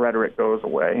 all that rhetoric goes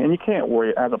away. And you can't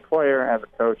worry, as a player, as a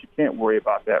coach, you can't worry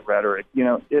about that rhetoric.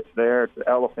 It's there. It's an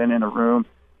elephant in a room.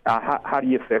 How do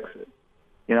you fix it?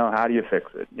 How do you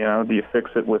fix it? Do you fix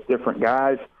it with different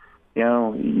guys?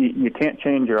 You can't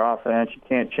change your offense. You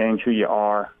can't change who you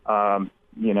are.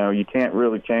 You can't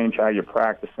really change how you're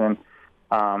practicing.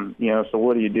 So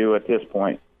what do you do at this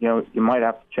point? You might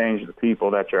have to change the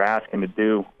people that you're asking to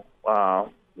do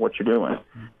what you're doing.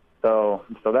 So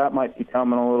that might be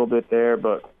coming a little bit there,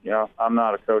 but I'm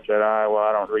not a coach at Iowa.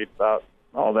 I don't read about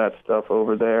all that stuff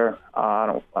over there.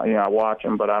 I watch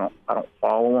them, but I don't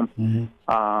follow them.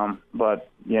 Mm-hmm. But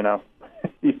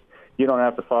you don't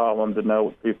have to follow them to know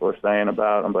what people are saying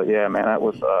about them. But yeah, man, that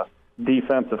was a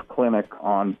defensive clinic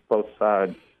on both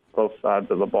sides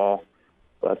of the ball.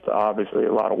 But obviously,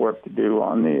 a lot of work to do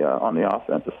on the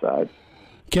offensive side.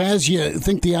 Kaz, you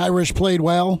think the Irish played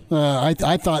well?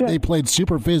 I thought they played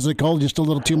super physical, just a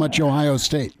little too much Ohio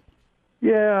State.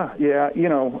 Yeah.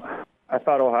 I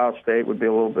thought Ohio State would be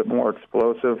a little bit more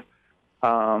explosive.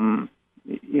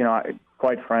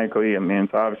 Quite frankly, I mean,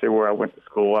 it's obviously where I went to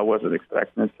school. I wasn't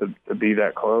expecting it to be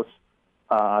that close.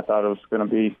 I thought it was going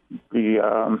to be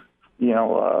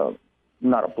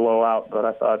not a blowout, but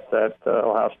I thought that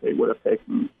Ohio State would have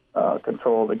taken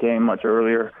control of the game much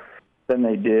earlier than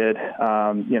they did.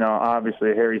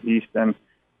 Obviously Harry Houston,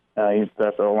 he's the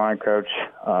best O-line coach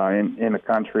in the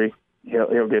country.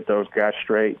 He'll get those guys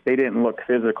straight. They didn't look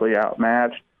physically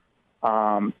outmatched.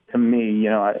 To me,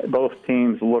 both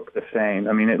teams looked the same.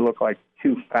 I mean, it looked like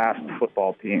two fast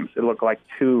football teams. It looked like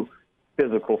two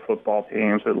physical football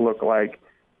teams. It looked like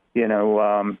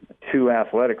two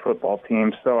athletic football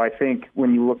teams. So I think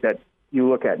when you look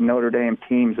at Notre Dame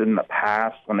teams in the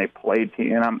past when they played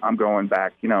and I'm going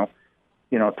back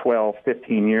 12,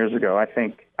 15 years ago. I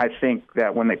think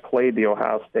that when they played the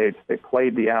Ohio States, they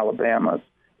played the Alabamas,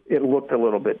 it looked a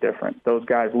little bit different. Those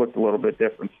guys looked a little bit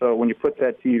different. So when you put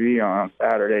that TV on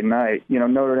Saturday night,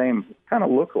 Notre Dame kind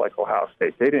of looked like Ohio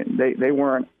State. They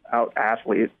weren't out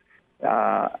athletes.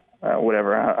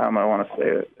 Whatever, how am I want to say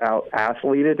it?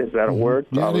 Out-athleted, is that a word?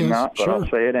 Probably not, but I'll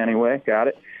say it anyway. Got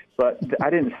it. But I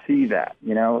didn't see that.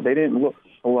 They didn't look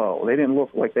slow. They didn't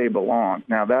look like they belonged.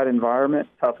 Now, that environment,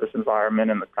 toughest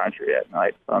environment in the country at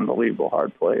night, unbelievable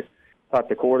hard place. Thought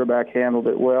the quarterback handled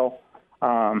it well.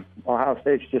 Ohio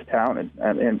State's just talented.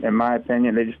 And in my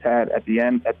opinion, they just had, at the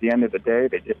end of the day,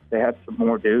 they had some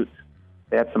more dudes.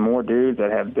 They had some more dudes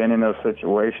that have been in those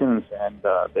situations, and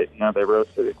they rose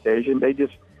to the occasion.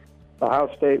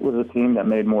 Ohio State was a team that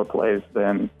made more plays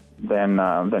than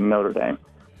Notre Dame.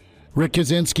 Rick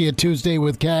Kaczynski at Tuesday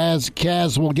with Kaz.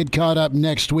 Kaz will get caught up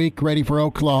next week, ready for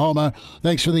Oklahoma.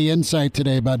 Thanks for the insight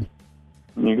today, bud.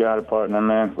 You got it, partner,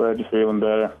 man. Glad you're feeling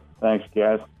better. Thanks,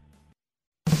 guys.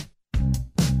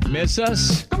 Miss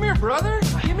us? Come here, brother.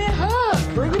 Give me a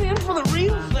hug. Bring it in for the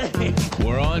real thing.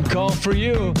 We're on call for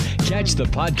you. Catch the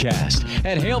podcast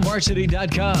at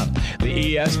HailVarsity.com,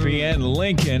 the ESPN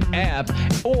Lincoln app,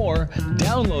 or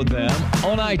download them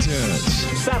on iTunes.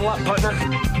 Saddle up, partner.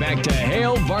 Back to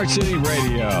Hail Varsity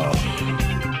Radio.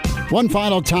 One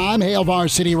final time, Hail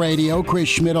Varsity Radio. Chris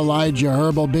Schmidt, Elijah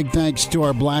Herbal. Big thanks to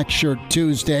our Black Shirt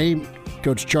Tuesday,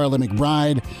 Coach Charlie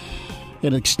McBride.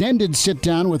 An extended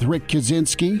sit-down with Rick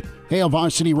Kaczynski. Hail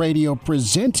Varsity Radio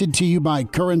presented to you by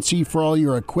Currency for all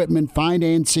your equipment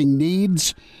financing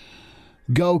needs.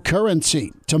 Go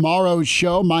Currency. Tomorrow's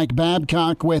show, Mike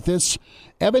Babcock with us.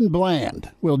 Evan Bland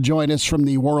will join us from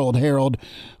the World Herald.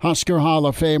 Husker Hall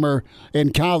of Famer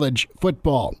and College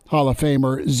Football Hall of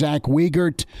Famer Zach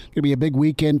Wiegert. Going to be a big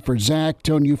weekend for Zach,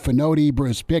 Tony Finotti,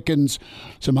 Bruce Pickens,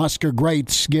 some Husker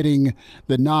greats getting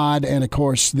the nod, and, of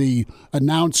course, the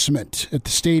announcement at the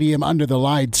stadium under the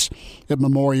lights at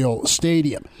Memorial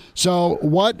Stadium. So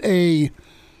what a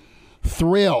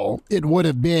thrill it would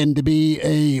have been to be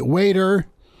a waiter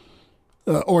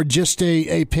or just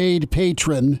a paid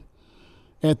patron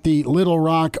at the Little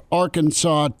Rock,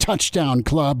 Arkansas Touchdown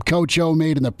Club. Coach O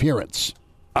made an appearance.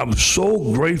 I'm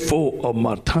so grateful of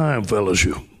my time for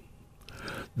LSU.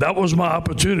 That was my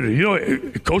opportunity. You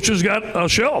know, coaches got a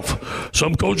shelf.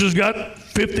 Some coaches got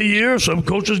 50 years. Some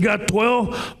coaches got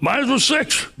 12. Mine was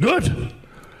 6. Good.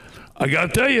 I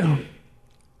got to tell you,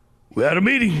 we had a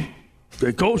meeting.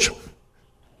 Said, Coach,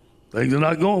 things are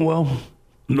not going well.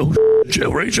 No,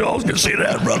 Ray Charles can see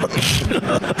that, brother.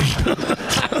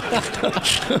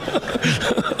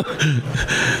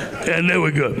 And they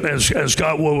were good. And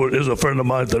Scott Woodward is a friend of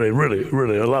mine today. Really,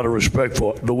 really, a lot of respect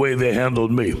for the way they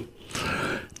handled me.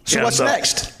 So what's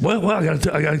next? Well, I got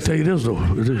to tell you this, though.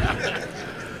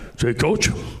 Say, Coach,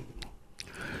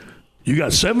 you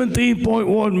got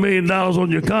 $17.1 million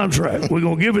on your contract. We're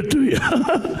going to give it to you.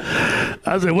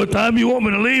 I said, what time you want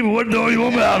me to leave and what door you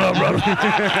want me out of, brother?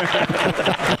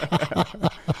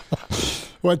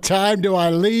 What time do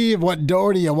I leave? What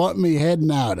door do you want me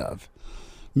heading out of?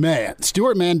 Man,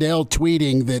 Stuart Mandel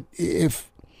tweeting that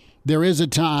if there is a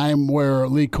time where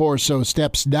Lee Corso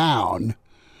steps down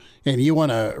and you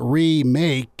want to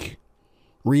relaunch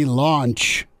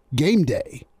Game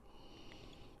Day,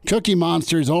 Cookie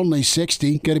Monster's only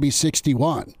 60, going to be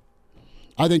 61.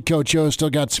 I think Coach O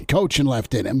still got some coaching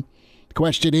left in him. The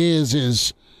question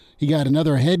is he got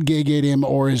another head gig in him,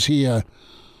 or is he a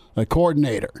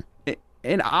coordinator?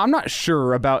 And I'm not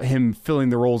sure about him filling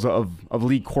the roles of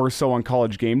Lee Corso on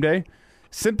College Game Day,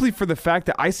 simply for the fact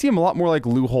that I see him a lot more like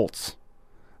Lou Holtz.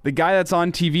 The guy that's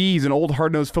on TV, he's an old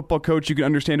hard-nosed football coach. You can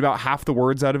understand about half the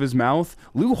words out of his mouth.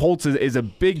 Lou Holtz is a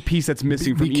big piece that's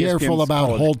missing from ESPN. Be careful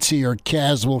about Holtzy or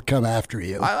Kaz will come after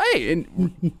you.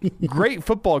 Great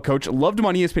football coach. Loved him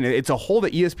on ESPN. It's a hole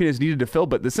that ESPN has needed to fill,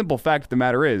 but the simple fact of the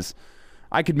matter is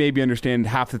I could maybe understand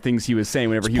half the things he was saying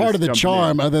whenever he was part of the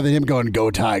charm in. Other than him going,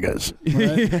 go Tigers.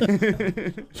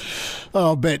 Right?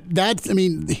 Oh, but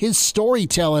his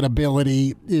storytelling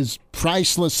ability is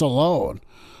priceless alone.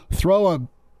 Throw a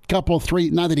couple,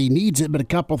 not that he needs it, but a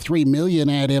couple, $3 million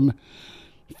at him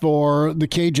for the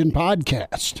Cajun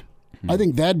podcast. I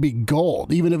think that'd be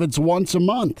gold, even if it's once a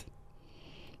month.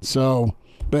 So,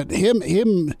 but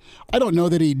him, I don't know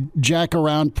that he'd jack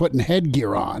around putting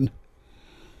headgear on.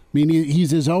 I mean,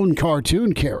 he's his own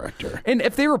cartoon character. And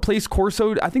if they replace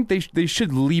Corso, I think they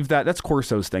should leave that. That's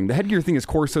Corso's thing. The headgear thing is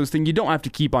Corso's thing. You don't have to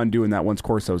keep on doing that once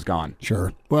Corso's gone.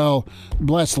 Sure. Well,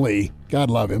 bless Lee.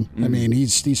 God love him. I mean,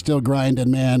 he's still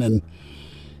grinding, man, and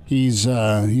he's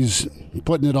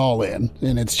putting it all in.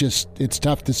 And it's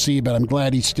tough to see, but I'm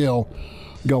glad he's still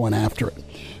going after it.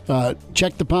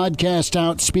 Check the podcast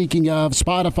out. Speaking of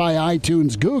Spotify,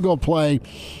 iTunes, Google Play,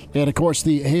 and, of course,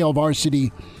 the Hail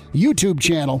Varsity YouTube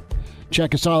channel.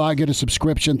 Check us all out. Get a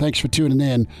subscription. Thanks for tuning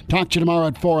in. Talk to you tomorrow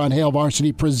at 4 on Hail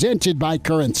Varsity, presented by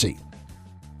Currency.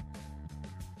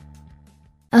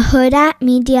 A Huda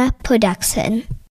Media Production.